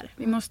jobba där.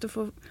 Vi måste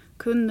få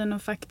kunden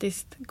att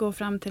faktiskt gå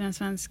fram till den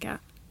svenska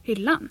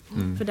hyllan.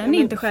 För den är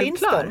inte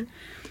självklar.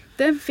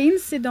 Den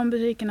finns i de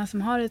butikerna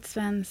som har ett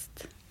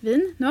svenskt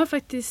vin. Nu har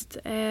faktiskt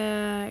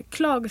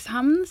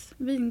Klagshamns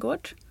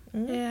vingård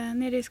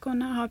nere i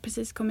Skåne har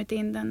precis kommit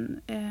in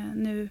den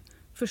nu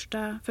 1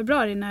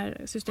 februari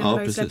när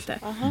Systembolaget släppte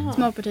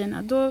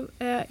småpartierna. Då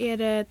är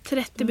det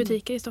 30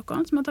 butiker i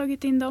Stockholm som har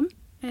tagit in dem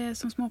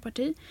som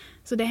småparti.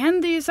 Så det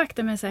händer ju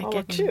sakta men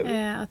säkert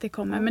att det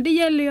kommer. Men det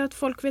gäller ju att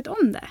folk vet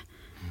om det.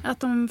 Att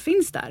de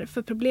finns där.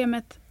 För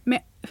problemet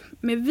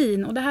med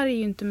vin, och det här är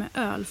ju inte med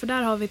öl, för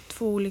där har vi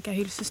 2 olika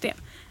hyllsystem.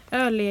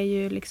 Öl är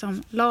ju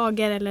liksom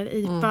lager eller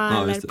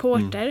IPA eller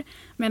porter,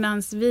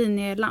 medan vin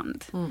är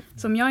land.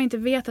 Så om jag inte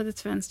vet att ett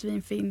svenskt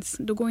vin finns,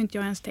 då går inte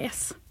jag ens till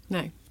S.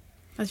 Nej.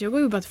 Alltså jag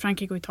går ju bara till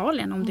Frankrike och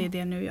Italien om det är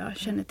det nu jag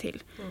känner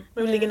till.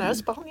 Men det ligger nära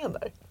Spanien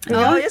där.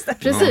 Ja, just det.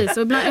 Precis.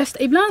 Och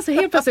ibland så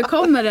helt plötsligt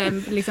kommer det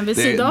liksom vid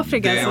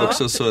Sydafrika. Det är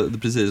också så,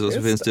 precis, och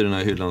så finns det den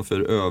här hyllan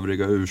för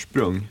övriga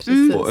ursprung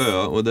på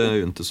ö, och det är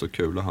ju inte så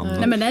kul att hamna.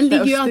 Nej, men den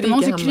ligger ju alltid, man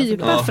måste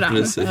krypa fram.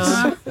 Precis.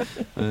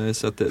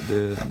 Så att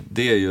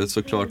det är ju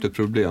såklart ett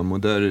problem, och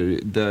där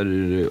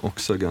är det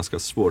också ganska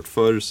svårt.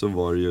 Förr så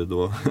var det ju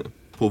då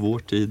på vår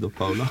tid och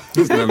Paula,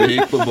 när vi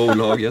gick på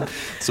bolaget,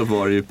 så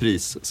var det ju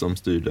pris som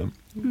styrde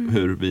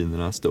hur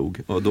vinerna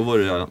stod. Och då var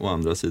det å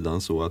andra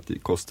sidan så att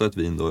kostade ett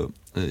vin då,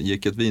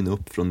 gick ett vin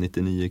upp från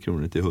 99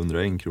 kronor till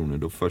 101 kronor,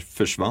 då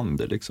försvann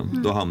det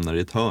liksom. Då hamnar det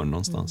i ett hörn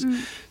någonstans.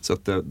 Så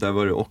att där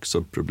var det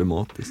också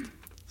problematiskt.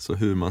 Så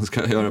hur man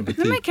ska göra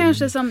butiken. Men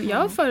kanske som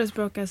jag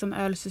förespråkar som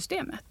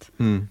ölsystemet.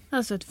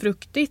 Alltså ett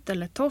fruktigt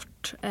eller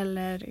torrt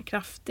eller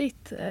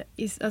kraftigt.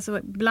 Alltså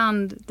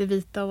bland det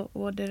vita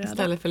och det röda.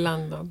 Istället för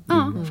land då.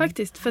 Ja,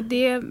 faktiskt. För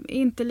det är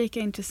inte lika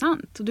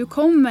intressant. Och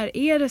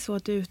är det så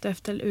att du är ute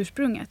efter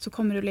ursprunget, så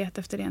kommer du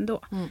leta efter det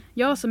ändå.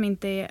 Jag som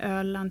inte är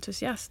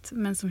ölentusiast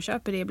men som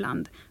köper det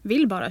ibland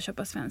vill bara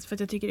köpa svenskt för att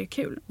jag tycker det är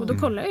kul. Och då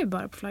kollar jag ju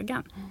bara på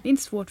flaggan. Det är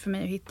inte svårt för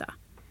mig att hitta.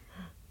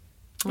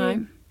 Nej.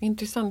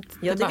 Intressant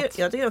debatt.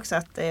 Jag tycker också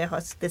att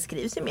det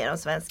skrivs ju mer om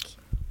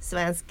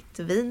svenskt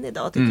vin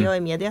idag, tycker jag, i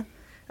media.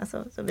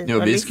 Alltså, så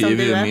vi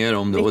skriver ju mer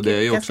om det, och det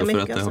är ju också för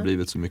att det har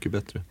blivit så mycket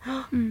bättre.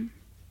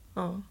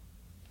 Ja,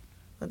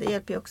 och det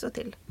hjälper ju också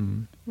till.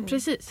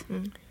 Precis.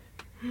 Men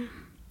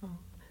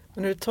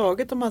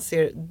överhuvudtaget om man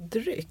ser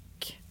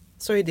dryck,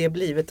 så har det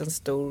blivit en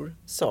stor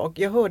sak.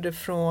 Jag hörde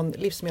från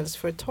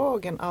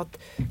livsmedelsföretagen att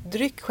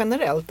dryck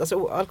generellt,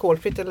 alltså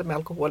alkoholfritt eller med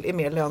alkohol, är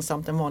mer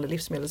lönsamt än vanlig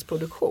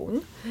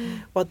livsmedelsproduktion.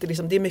 Och att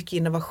det är mycket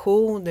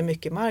innovation, det är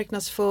mycket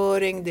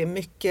marknadsföring, det är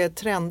mycket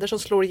trender som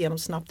slår igenom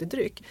snabbt i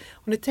dryck.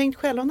 Och ni tänkt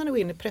själva när ni går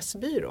in i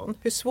Pressbyrån,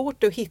 hur svårt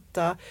det är att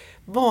hitta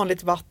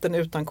vanligt vatten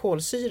utan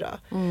kolsyra.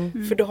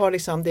 För du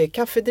har det är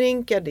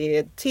kaffedrinkar, det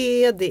är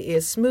te, det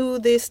är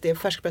smoothies, det är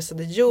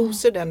färskpressade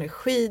juicer, det är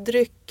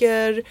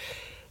energidrycker.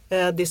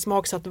 Det är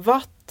smaksatt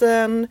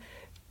vatten.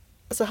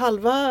 Alltså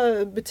halva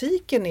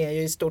butiken är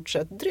ju i stort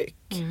sett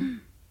dryck.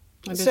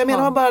 Så jag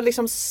menar, man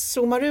bara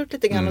zoomar ut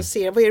lite grann och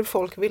ser vad är det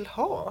folk vill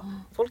ha.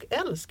 Folk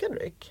älskar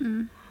dryck.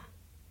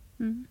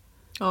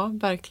 Ja,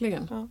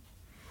 verkligen. Ja.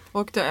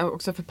 Och det är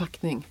också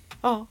förpackning.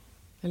 Ja.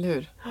 Eller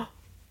hur?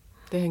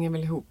 Det hänger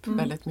väl ihop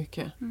väldigt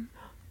mycket.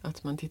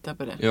 Att man tittar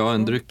på det. Ja,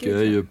 en dryck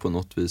är ju på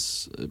något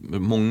vis,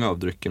 många av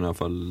dryckerna i alla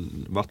fall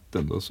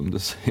vatten då, som du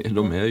säger,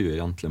 de är ju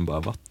egentligen bara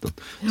vatten.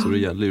 Så det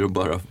gäller ju att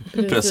bara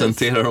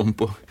presentera dem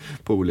på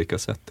olika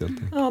sätt helt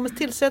enkelt. Ja, men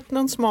tillsätt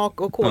någon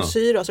smak och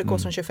kolsyra, så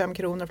kostar 25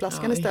 kronor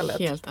flaskan istället.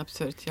 Helt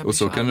absurt. Och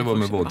så kan det vara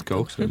med vodka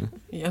också.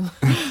 Igen.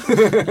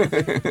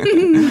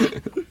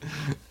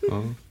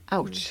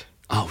 Ouch.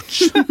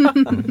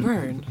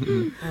 Burn.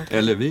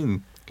 Eller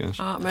vin.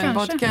 Kanske. Ja, men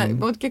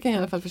vodka kan i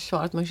alla fall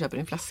försvara att man köper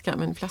en flaska,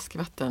 men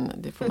flaskvatten,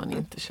 det får man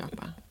inte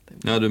köpa.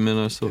 Ja, du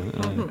menar så.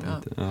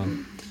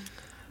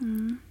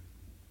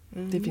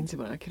 Det finns i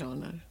våra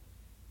kranar.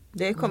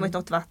 Det har kommit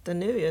något vatten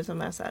nu ju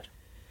som är så här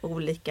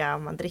olika,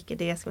 om man dricker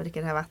det ska man dricka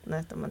det här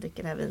vattnet, om man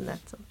dricker det här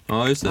vinet. Så.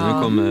 Ja, just det.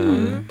 Nu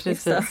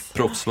kommer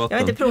proffsvatten.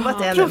 Jag har inte provat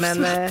det ännu,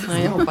 men...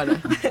 Nej, jag hoppar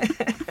det.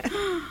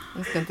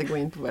 Jag ska inte gå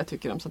in på vad jag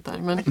tycker om sånt där,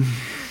 men...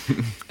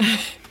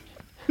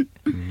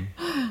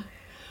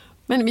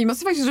 Men vi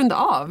måste faktiskt runda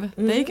av.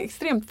 Det gick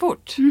extremt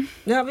fort.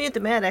 Nu har vi ju inte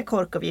med det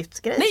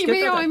korkavgiftsgrej. Nej, men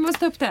jag måste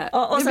ta upp det.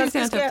 Och sen ska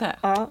jag ta upp det.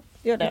 Ja,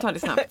 gör det. Jag tar det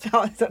snabbt.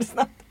 Ja, ta det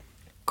snabbt.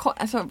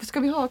 Alltså, ska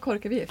vi ha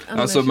korkavgift?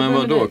 Alltså, men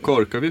vadå?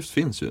 Korkavgift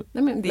finns ju.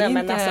 Nej, men det är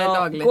inte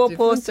lagligt.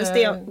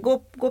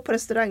 Gå på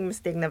restaurang med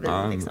stegna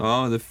vin. Liksom.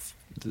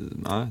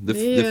 Ja,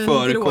 det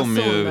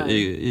förekommer ju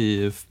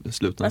i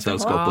slutna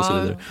sällskap och så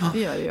vidare. Det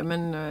gör det ju,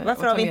 men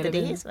varför har vi inte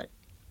det i Sverige?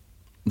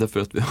 Därför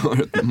att vi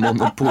har ett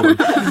monopol.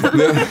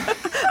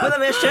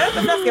 Men jag köper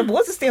en flaska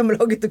på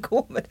Systembolaget och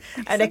kommer.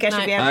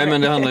 Nej,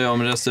 men det handlar ju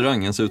om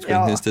restaurangens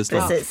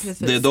utskänkningstillstånd. Precis.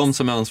 Det är de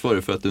som är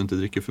ansvariga för att du inte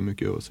dricker för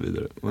mycket och så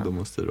vidare. Och då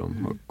måste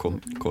de ha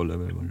koll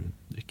över vad du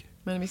dricker.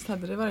 Men visst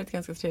hade det varit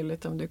ganska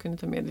trevligt om du kunde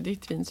ta med dig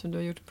ditt vin som du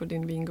har gjort på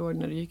din vingård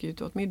när du gick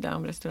ut och åt middag,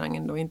 om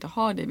restaurangen då inte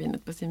har det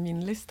vinet på sin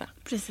vinlista.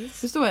 Precis.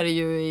 För så är det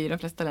ju i de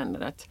flesta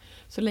länder, att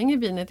så länge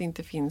vinet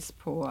inte finns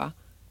på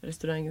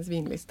restaurangens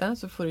vinlista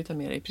så får du ta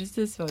med dig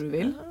precis vad du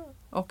vill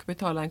och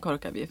betala en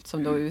korkavgift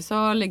som då i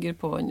USA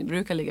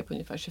brukar ligga på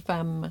ungefär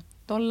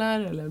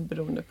 $25 eller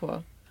beroende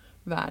på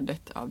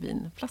värdet av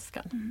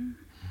vinflaskan.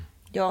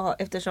 Ja,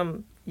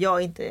 eftersom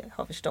jag inte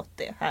har förstått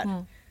det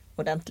här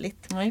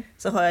ordentligt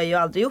så har jag ju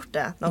aldrig gjort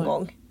det någon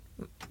gång.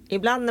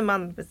 Ibland när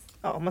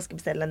man ska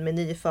beställa en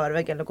meny i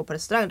förväg eller gå på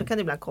restaurang, då kan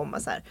det ibland komma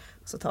så här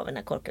och så tar vi den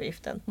här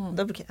korkavgiften.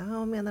 Då brukar jag,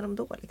 vad menar de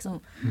då liksom?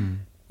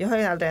 Jag har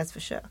ju aldrig ens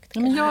försökt.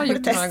 Ja, men jag har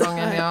gjort några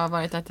gånger när jag har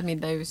varit ätit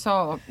middag i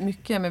USA och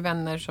mycket med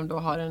vänner som då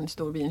har en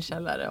stor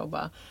vinkällare och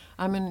bara,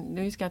 men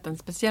nu ska vi äta en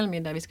speciell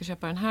middag, vi ska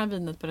köpa den här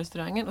vinet på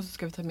restaurangen och så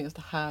ska vi ta med oss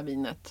det här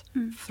vinet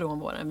från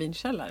våran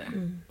vinkällare.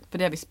 För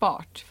det har vi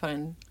sparat för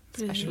en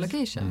special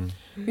occasion.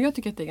 Och jag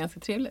tycker att det är ganska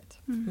trevligt.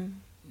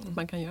 Att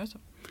man kan göra så.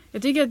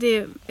 Jag tycker att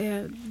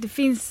det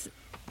finns,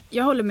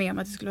 jag håller med om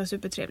att det skulle vara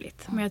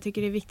supertrevligt. Men jag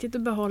tycker det är viktigt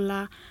att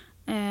behålla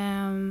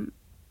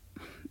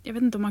jag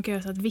vet inte om man kan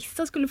göra så att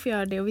vissa skulle få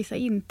göra det och vissa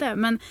inte.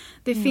 Men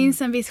det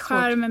finns en viss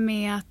charm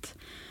med att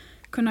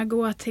kunna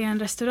gå till en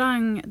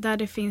restaurang där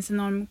det finns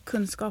enorm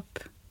kunskap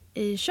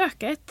i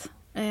köket.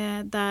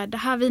 Där det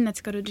här vinet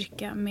ska du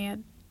dricka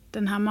med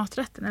den här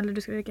maträtten. Eller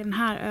du ska dricka den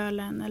här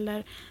ölen.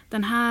 Eller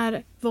den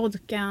här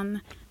vodkan.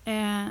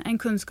 En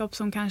kunskap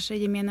som kanske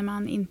gemene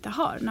man inte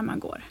har när man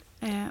går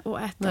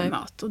och äter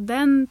mat. Och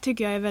den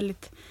tycker jag är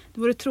väldigt...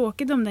 Det vore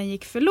tråkigt om den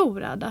gick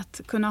förlorad.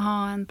 Att kunna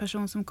ha en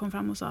person som kom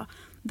fram och sa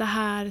det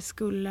här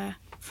skulle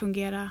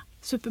fungera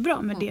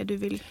superbra med det du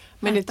vill äta.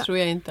 Men det tror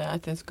jag inte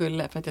att den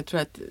skulle. För att jag tror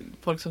att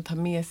folk som tar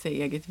med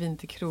sig eget vin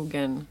till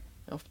krogen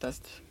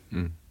oftast...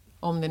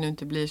 Om det nu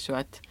inte blir så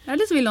att...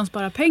 Eller så vill de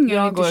spara pengar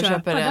och jag inte går och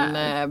köpa köper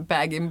en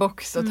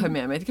bag-in-box och tar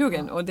med mig till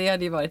krogen. Och det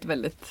hade ju varit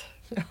väldigt...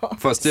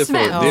 Fast det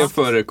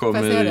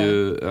förekommer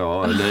ju,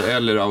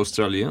 eller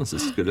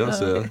australiensiskt skulle jag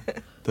säga.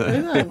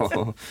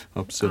 Ja,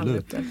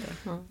 absolut.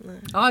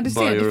 Ja, du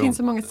ser, det finns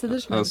så många sidor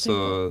som alltså,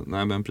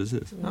 nej men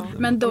precis.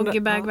 Men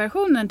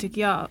Doggybag-versionen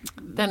tycker jag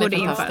borde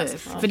införas.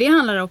 För det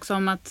handlar också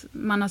om att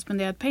man har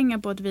spenderat pengar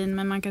på ett vin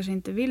men man kanske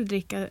inte vill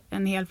dricka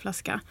en hel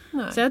flaska.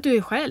 Så att du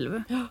är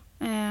själv.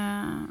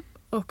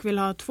 Och vill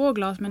ha 2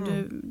 glas,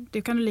 men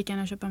du kan du lika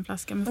gärna köpa en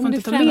flaska. Men får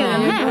inte ta med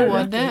den här.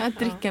 Både att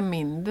dricka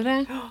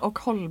mindre och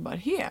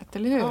hållbarhet,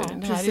 eller hur?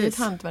 Det här är ju ett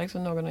hantverk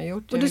som någon har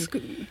gjort.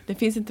 Det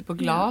finns inte på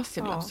glas,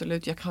 jag vill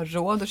absolut. Jag har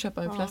råd att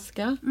köpa en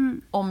flaska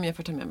om jag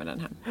får ta med mig den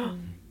hem.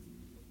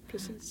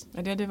 Precis.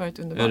 Ja, det hade varit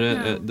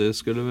underbart. Det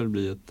skulle väl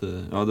bli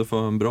det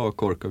får en bra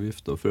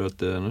korkavgift då, för att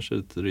det annars är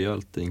ett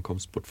rejält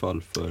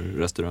inkomstbortfall för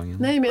restaurangen.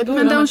 Nej, men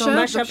de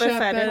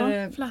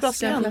köper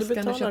flaskan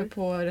och köper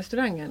på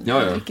restaurangen.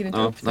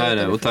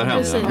 Nej, och tar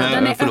hem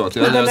den. Men förlåt,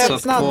 jag hade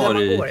satt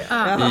kvar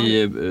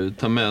i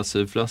ta med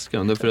sig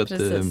flaskan. Därför att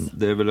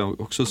det är väl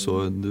också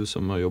så, du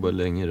som har jobbat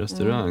länge i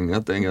restaurang,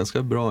 att det är en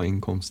ganska bra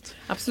inkomst.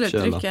 Absolut,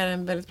 dryck är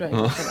en väldigt bra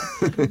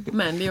inkomstkälla.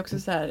 Men det är också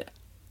så här,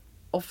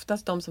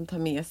 oftast de som tar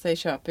med sig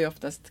köper ju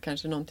oftast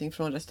kanske någonting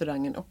från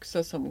restaurangen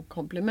också som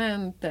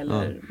komplement,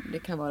 eller det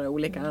kan vara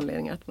olika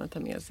anledningar att man tar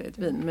med sig ett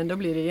vin. Men då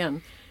blir det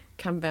igen,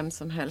 kan vem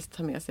som helst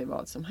ta med sig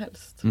vad som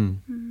helst?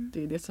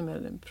 Det är det som är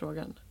den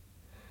frågan.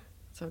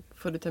 Så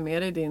får du ta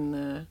med dig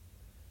din...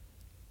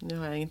 Nu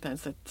har jag inte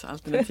ens ett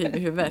alternativ i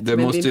huvudet. Det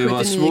måste ju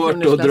vara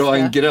svårt att dra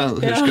en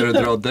gräns. Hur ska du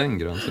dra den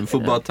gränsen? Du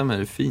får bara ta med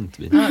dig fint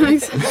vin.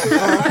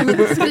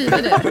 Skriva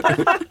det.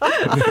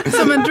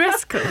 Som en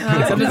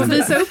dresscode.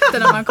 Visa upp det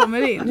när man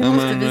kommer in. Du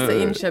måste visa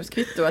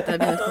inköpskvitto att det här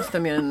vinet kostar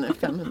mer än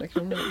 500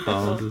 kronor.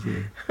 Ja,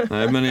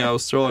 nej, men i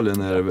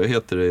Australien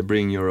heter det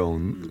Bring Your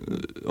Own.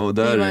 Och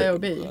där,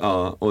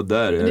 och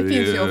där är det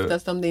finns ju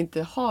oftast om det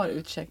inte har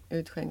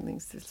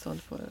utskänkningstillstånd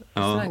på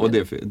restaurangen. Ja, och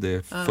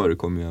det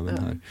förekommer ju även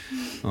här.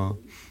 Ja.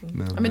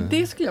 Men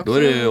det skulle jag också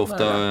då är det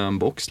ofta en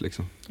box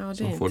liksom,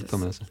 som folk tar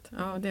med sig.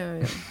 Ja, det gör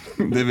jag.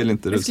 Det vill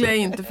inte du. Det skulle jag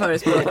inte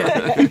förespråka.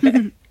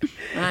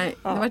 Nej,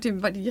 det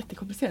var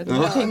jättekomplicerat.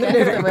 Jag tänker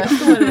efter vad jag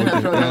står i den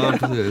här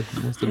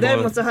frågan.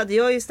 Däremot så hade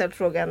jag ju ställt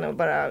frågan och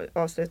bara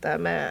avsluta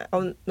med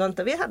om någon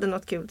av er hade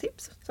något kul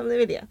tips som ni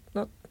vill ge.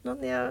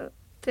 Något ni har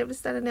trevligt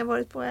ställe ni har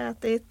varit på och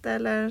ätit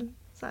eller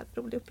så här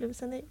rolig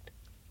upplevelse ni gjort.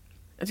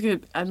 Jag tycker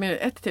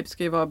ett tips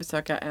skulle ju vara att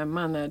besöka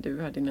Emma när du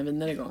har dina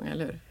viner igång,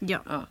 eller hur?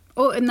 Ja.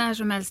 Och när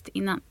som helst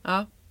innan.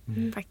 Ja.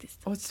 Faktiskt.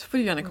 Och så får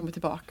du gärna komma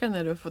tillbaka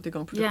när du har fått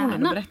igång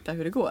produktionen och berätta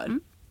hur det går.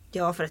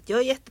 Ja, för att jag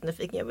är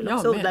jättenyfiken. Jag vill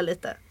också odla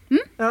lite.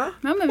 Ja.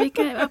 Ja, men vi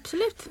kan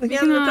absolut. Vi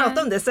kan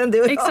prata om det sen, du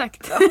och jag.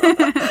 Exakt.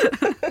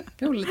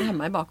 Jag är lite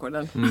hemma i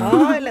bakgården.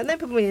 Ja, eller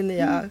på min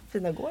nya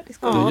fina gård i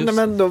Skåne. Ja, nej,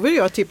 men då vill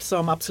jag tipsa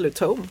om Absolut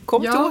Home.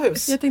 Kom till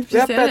Åhus. Jag tänkte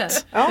precis säga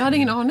det. Ja. Jag hade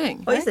ingen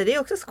aning. Och just det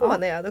är också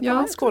Skåne. Ja,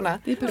 ja Skåne.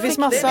 Det finns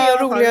massa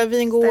roliga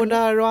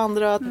vingårdar och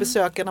andra att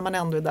besöka när man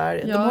ändå är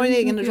där. De har ju en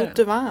egen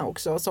route de vin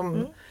också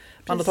som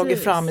man har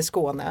tagit fram i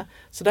Skåne.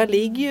 Så där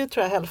ligger ju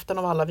tror jag hälften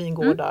av alla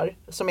vingårdar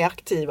som är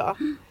aktiva.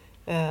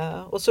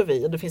 Och så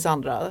vi. Det finns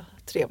andra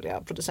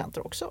trevliga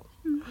producenter också.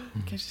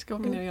 Kanske ska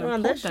åka ner och göra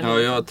podden. Ja,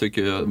 jag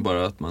tycker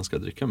bara att man ska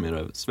dricka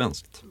mer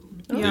svenskt.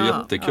 Det är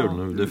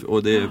jättekul.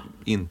 Och det är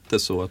inte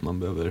så att man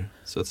behöver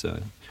så att säga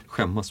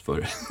skämmas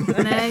för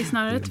det. Nej,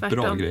 snarare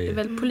tvärtom. Det är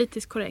väl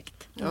politiskt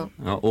korrekt.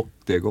 Ja, och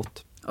det är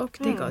gott. Och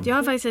det är gott. Jag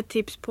har faktiskt ett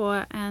tips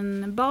på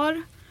en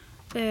bar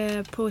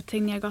på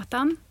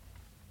Tegnérgatan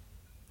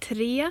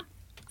 3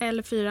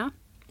 eller 4.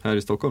 Här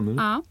i Stockholm?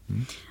 Eller?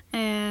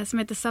 Ja. Som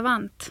heter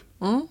Savant.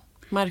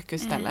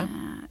 Marcus ställe.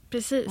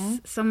 Precis.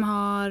 Som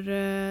har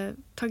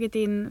tagit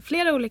in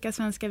flera olika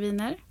svenska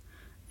viner.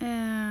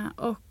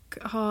 Och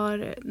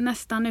har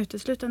nästan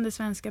uteslutande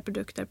svenska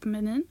produkter på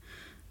menyn.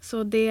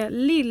 Så det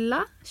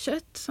lilla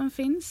kött som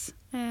finns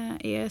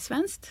är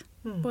svenskt.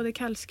 Både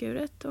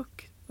kallskuret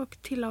och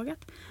tillagat.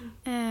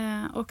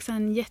 Och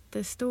sen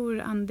jättestor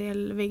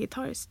andel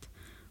vegetariskt.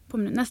 På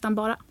menyn. Nästan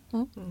bara.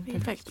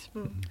 Perfekt.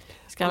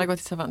 Ska alla gå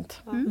till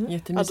Savant?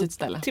 Jättemysigt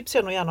ställe. Tipsar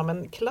jag nog gärna om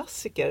en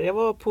klassiker. Jag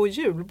var på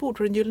julbord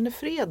på den Gyllene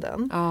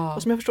Freden.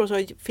 Och som jag förstår så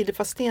har Filip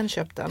Fastén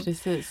köpt den.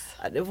 Precis.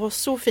 Det var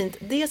så fint.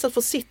 Dels att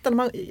få sitta när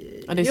man...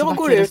 jag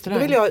går ut, då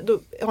vill jag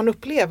ha en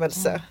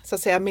upplevelse. Så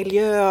att säga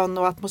miljön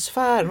och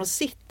atmosfären. Och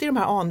sitta i de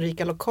här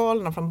anrika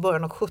lokalerna från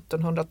början av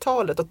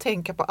 1700-talet. Och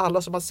tänka på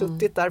alla som har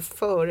suttit där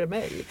före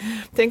mig.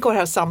 Tänk på det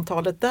här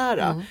samtalet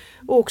där.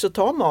 Och också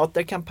ta mat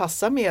där det kan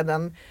passa med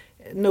en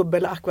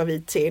nubbel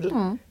akvavit till.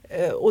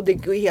 Och det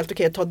är helt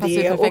okej att ta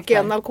det och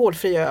en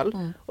alkoholfri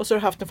öl. Och så har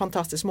du haft en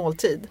fantastisk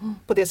måltid.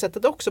 På det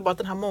sättet också, bara att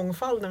den här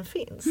mångfalden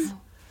finns.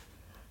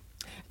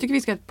 Jag tycker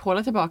vi ska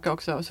påla tillbaka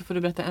också, så får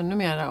du berätta ännu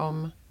mer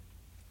om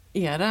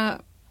era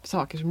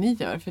saker som ni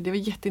gör. För det var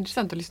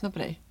jätteintressant att lyssna på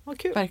dig. Vad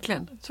kul.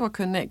 Verkligen, så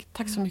kunnig.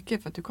 Tack så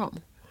mycket för att du kom.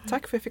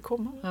 Tack för att jag fick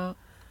komma. Ja.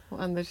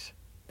 Och Anders,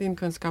 din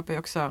kunskap är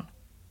också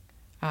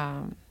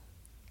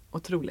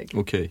otrolig.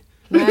 Okej.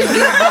 Nej,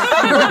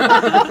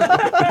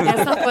 jag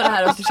satt bara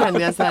här och så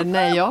kände jag så här,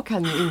 nej jag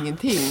kan ju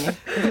ingenting.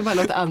 Jag ska bara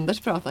låta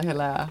Anders prata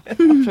hela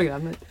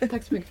programmet.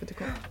 Tack så mycket för att du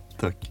kom.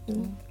 Tack.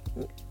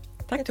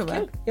 Tack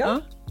Tove.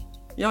 Ja.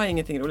 Jag har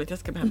ingenting roligt, jag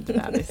ska hämta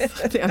bebis.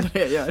 Det är det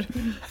jag gör.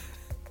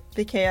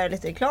 Vi kan göra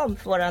lite reklam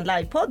för våran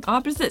livepodd.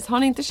 Ja precis, har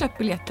ni inte köpt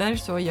biljetter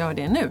så gör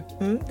det nu.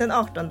 Den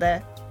 18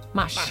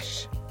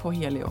 mars på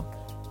Helio.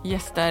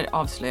 Gäster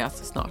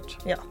avslöjas snart.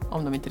 Ja.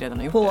 Om de inte redan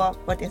har gjort på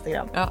det. På vårt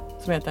Instagram. Ja,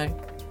 som heter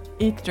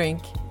Eat,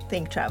 Drink,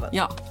 Think Travel.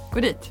 Ja, gå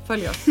dit,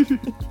 följ oss.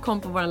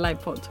 Kom på vår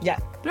livepodd. Ja.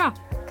 Bra.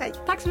 Hej.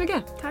 Tack så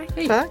mycket. Tack.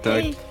 Hej. Tack.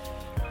 Hej.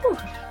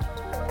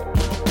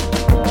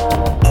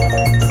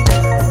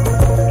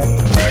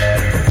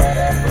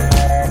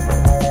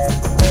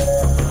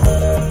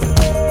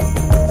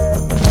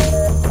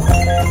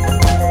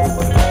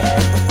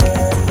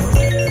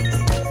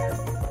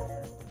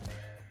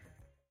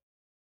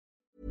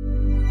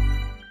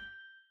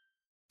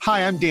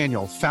 Hi, I'm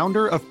Daniel,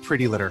 founder of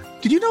Pretty Litter.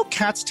 Did you know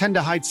cats tend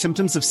to hide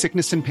symptoms of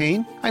sickness and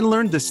pain? I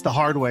learned this the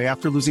hard way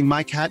after losing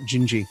my cat,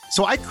 Gingy.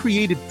 So I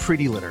created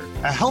Pretty Litter,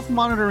 a health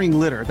monitoring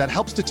litter that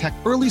helps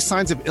detect early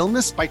signs of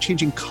illness by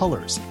changing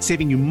colors,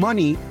 saving you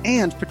money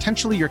and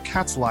potentially your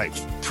cat's life.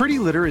 Pretty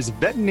Litter is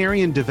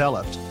veterinarian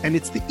developed, and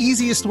it's the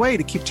easiest way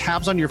to keep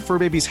tabs on your fur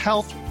baby's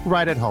health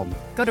right at home.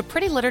 Go to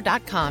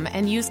prettylitter.com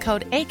and use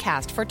code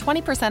ACAST for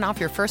 20% off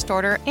your first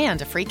order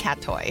and a free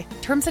cat toy.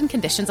 Terms and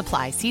conditions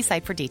apply. See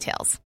site for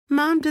details.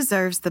 Mom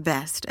deserves the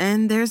best,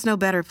 and there's no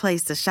better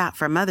place to shop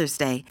for Mother's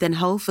Day than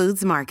Whole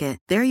Foods Market.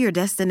 They're your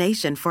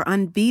destination for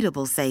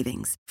unbeatable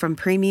savings, from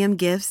premium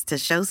gifts to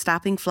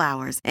show-stopping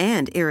flowers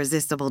and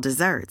irresistible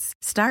desserts.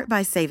 Start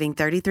by saving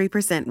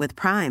 33% with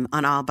Prime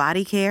on all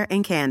body care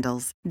and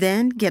candles.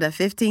 Then get a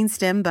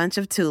 15-stem bunch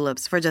of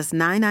tulips for just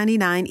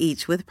 $9.99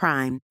 each with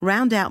Prime.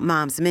 Round out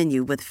Mom's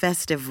menu with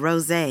festive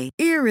rosé,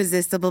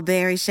 irresistible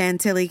berry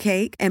chantilly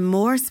cake, and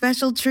more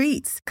special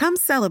treats. Come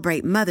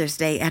celebrate Mother's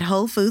Day at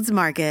Whole Foods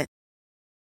Market.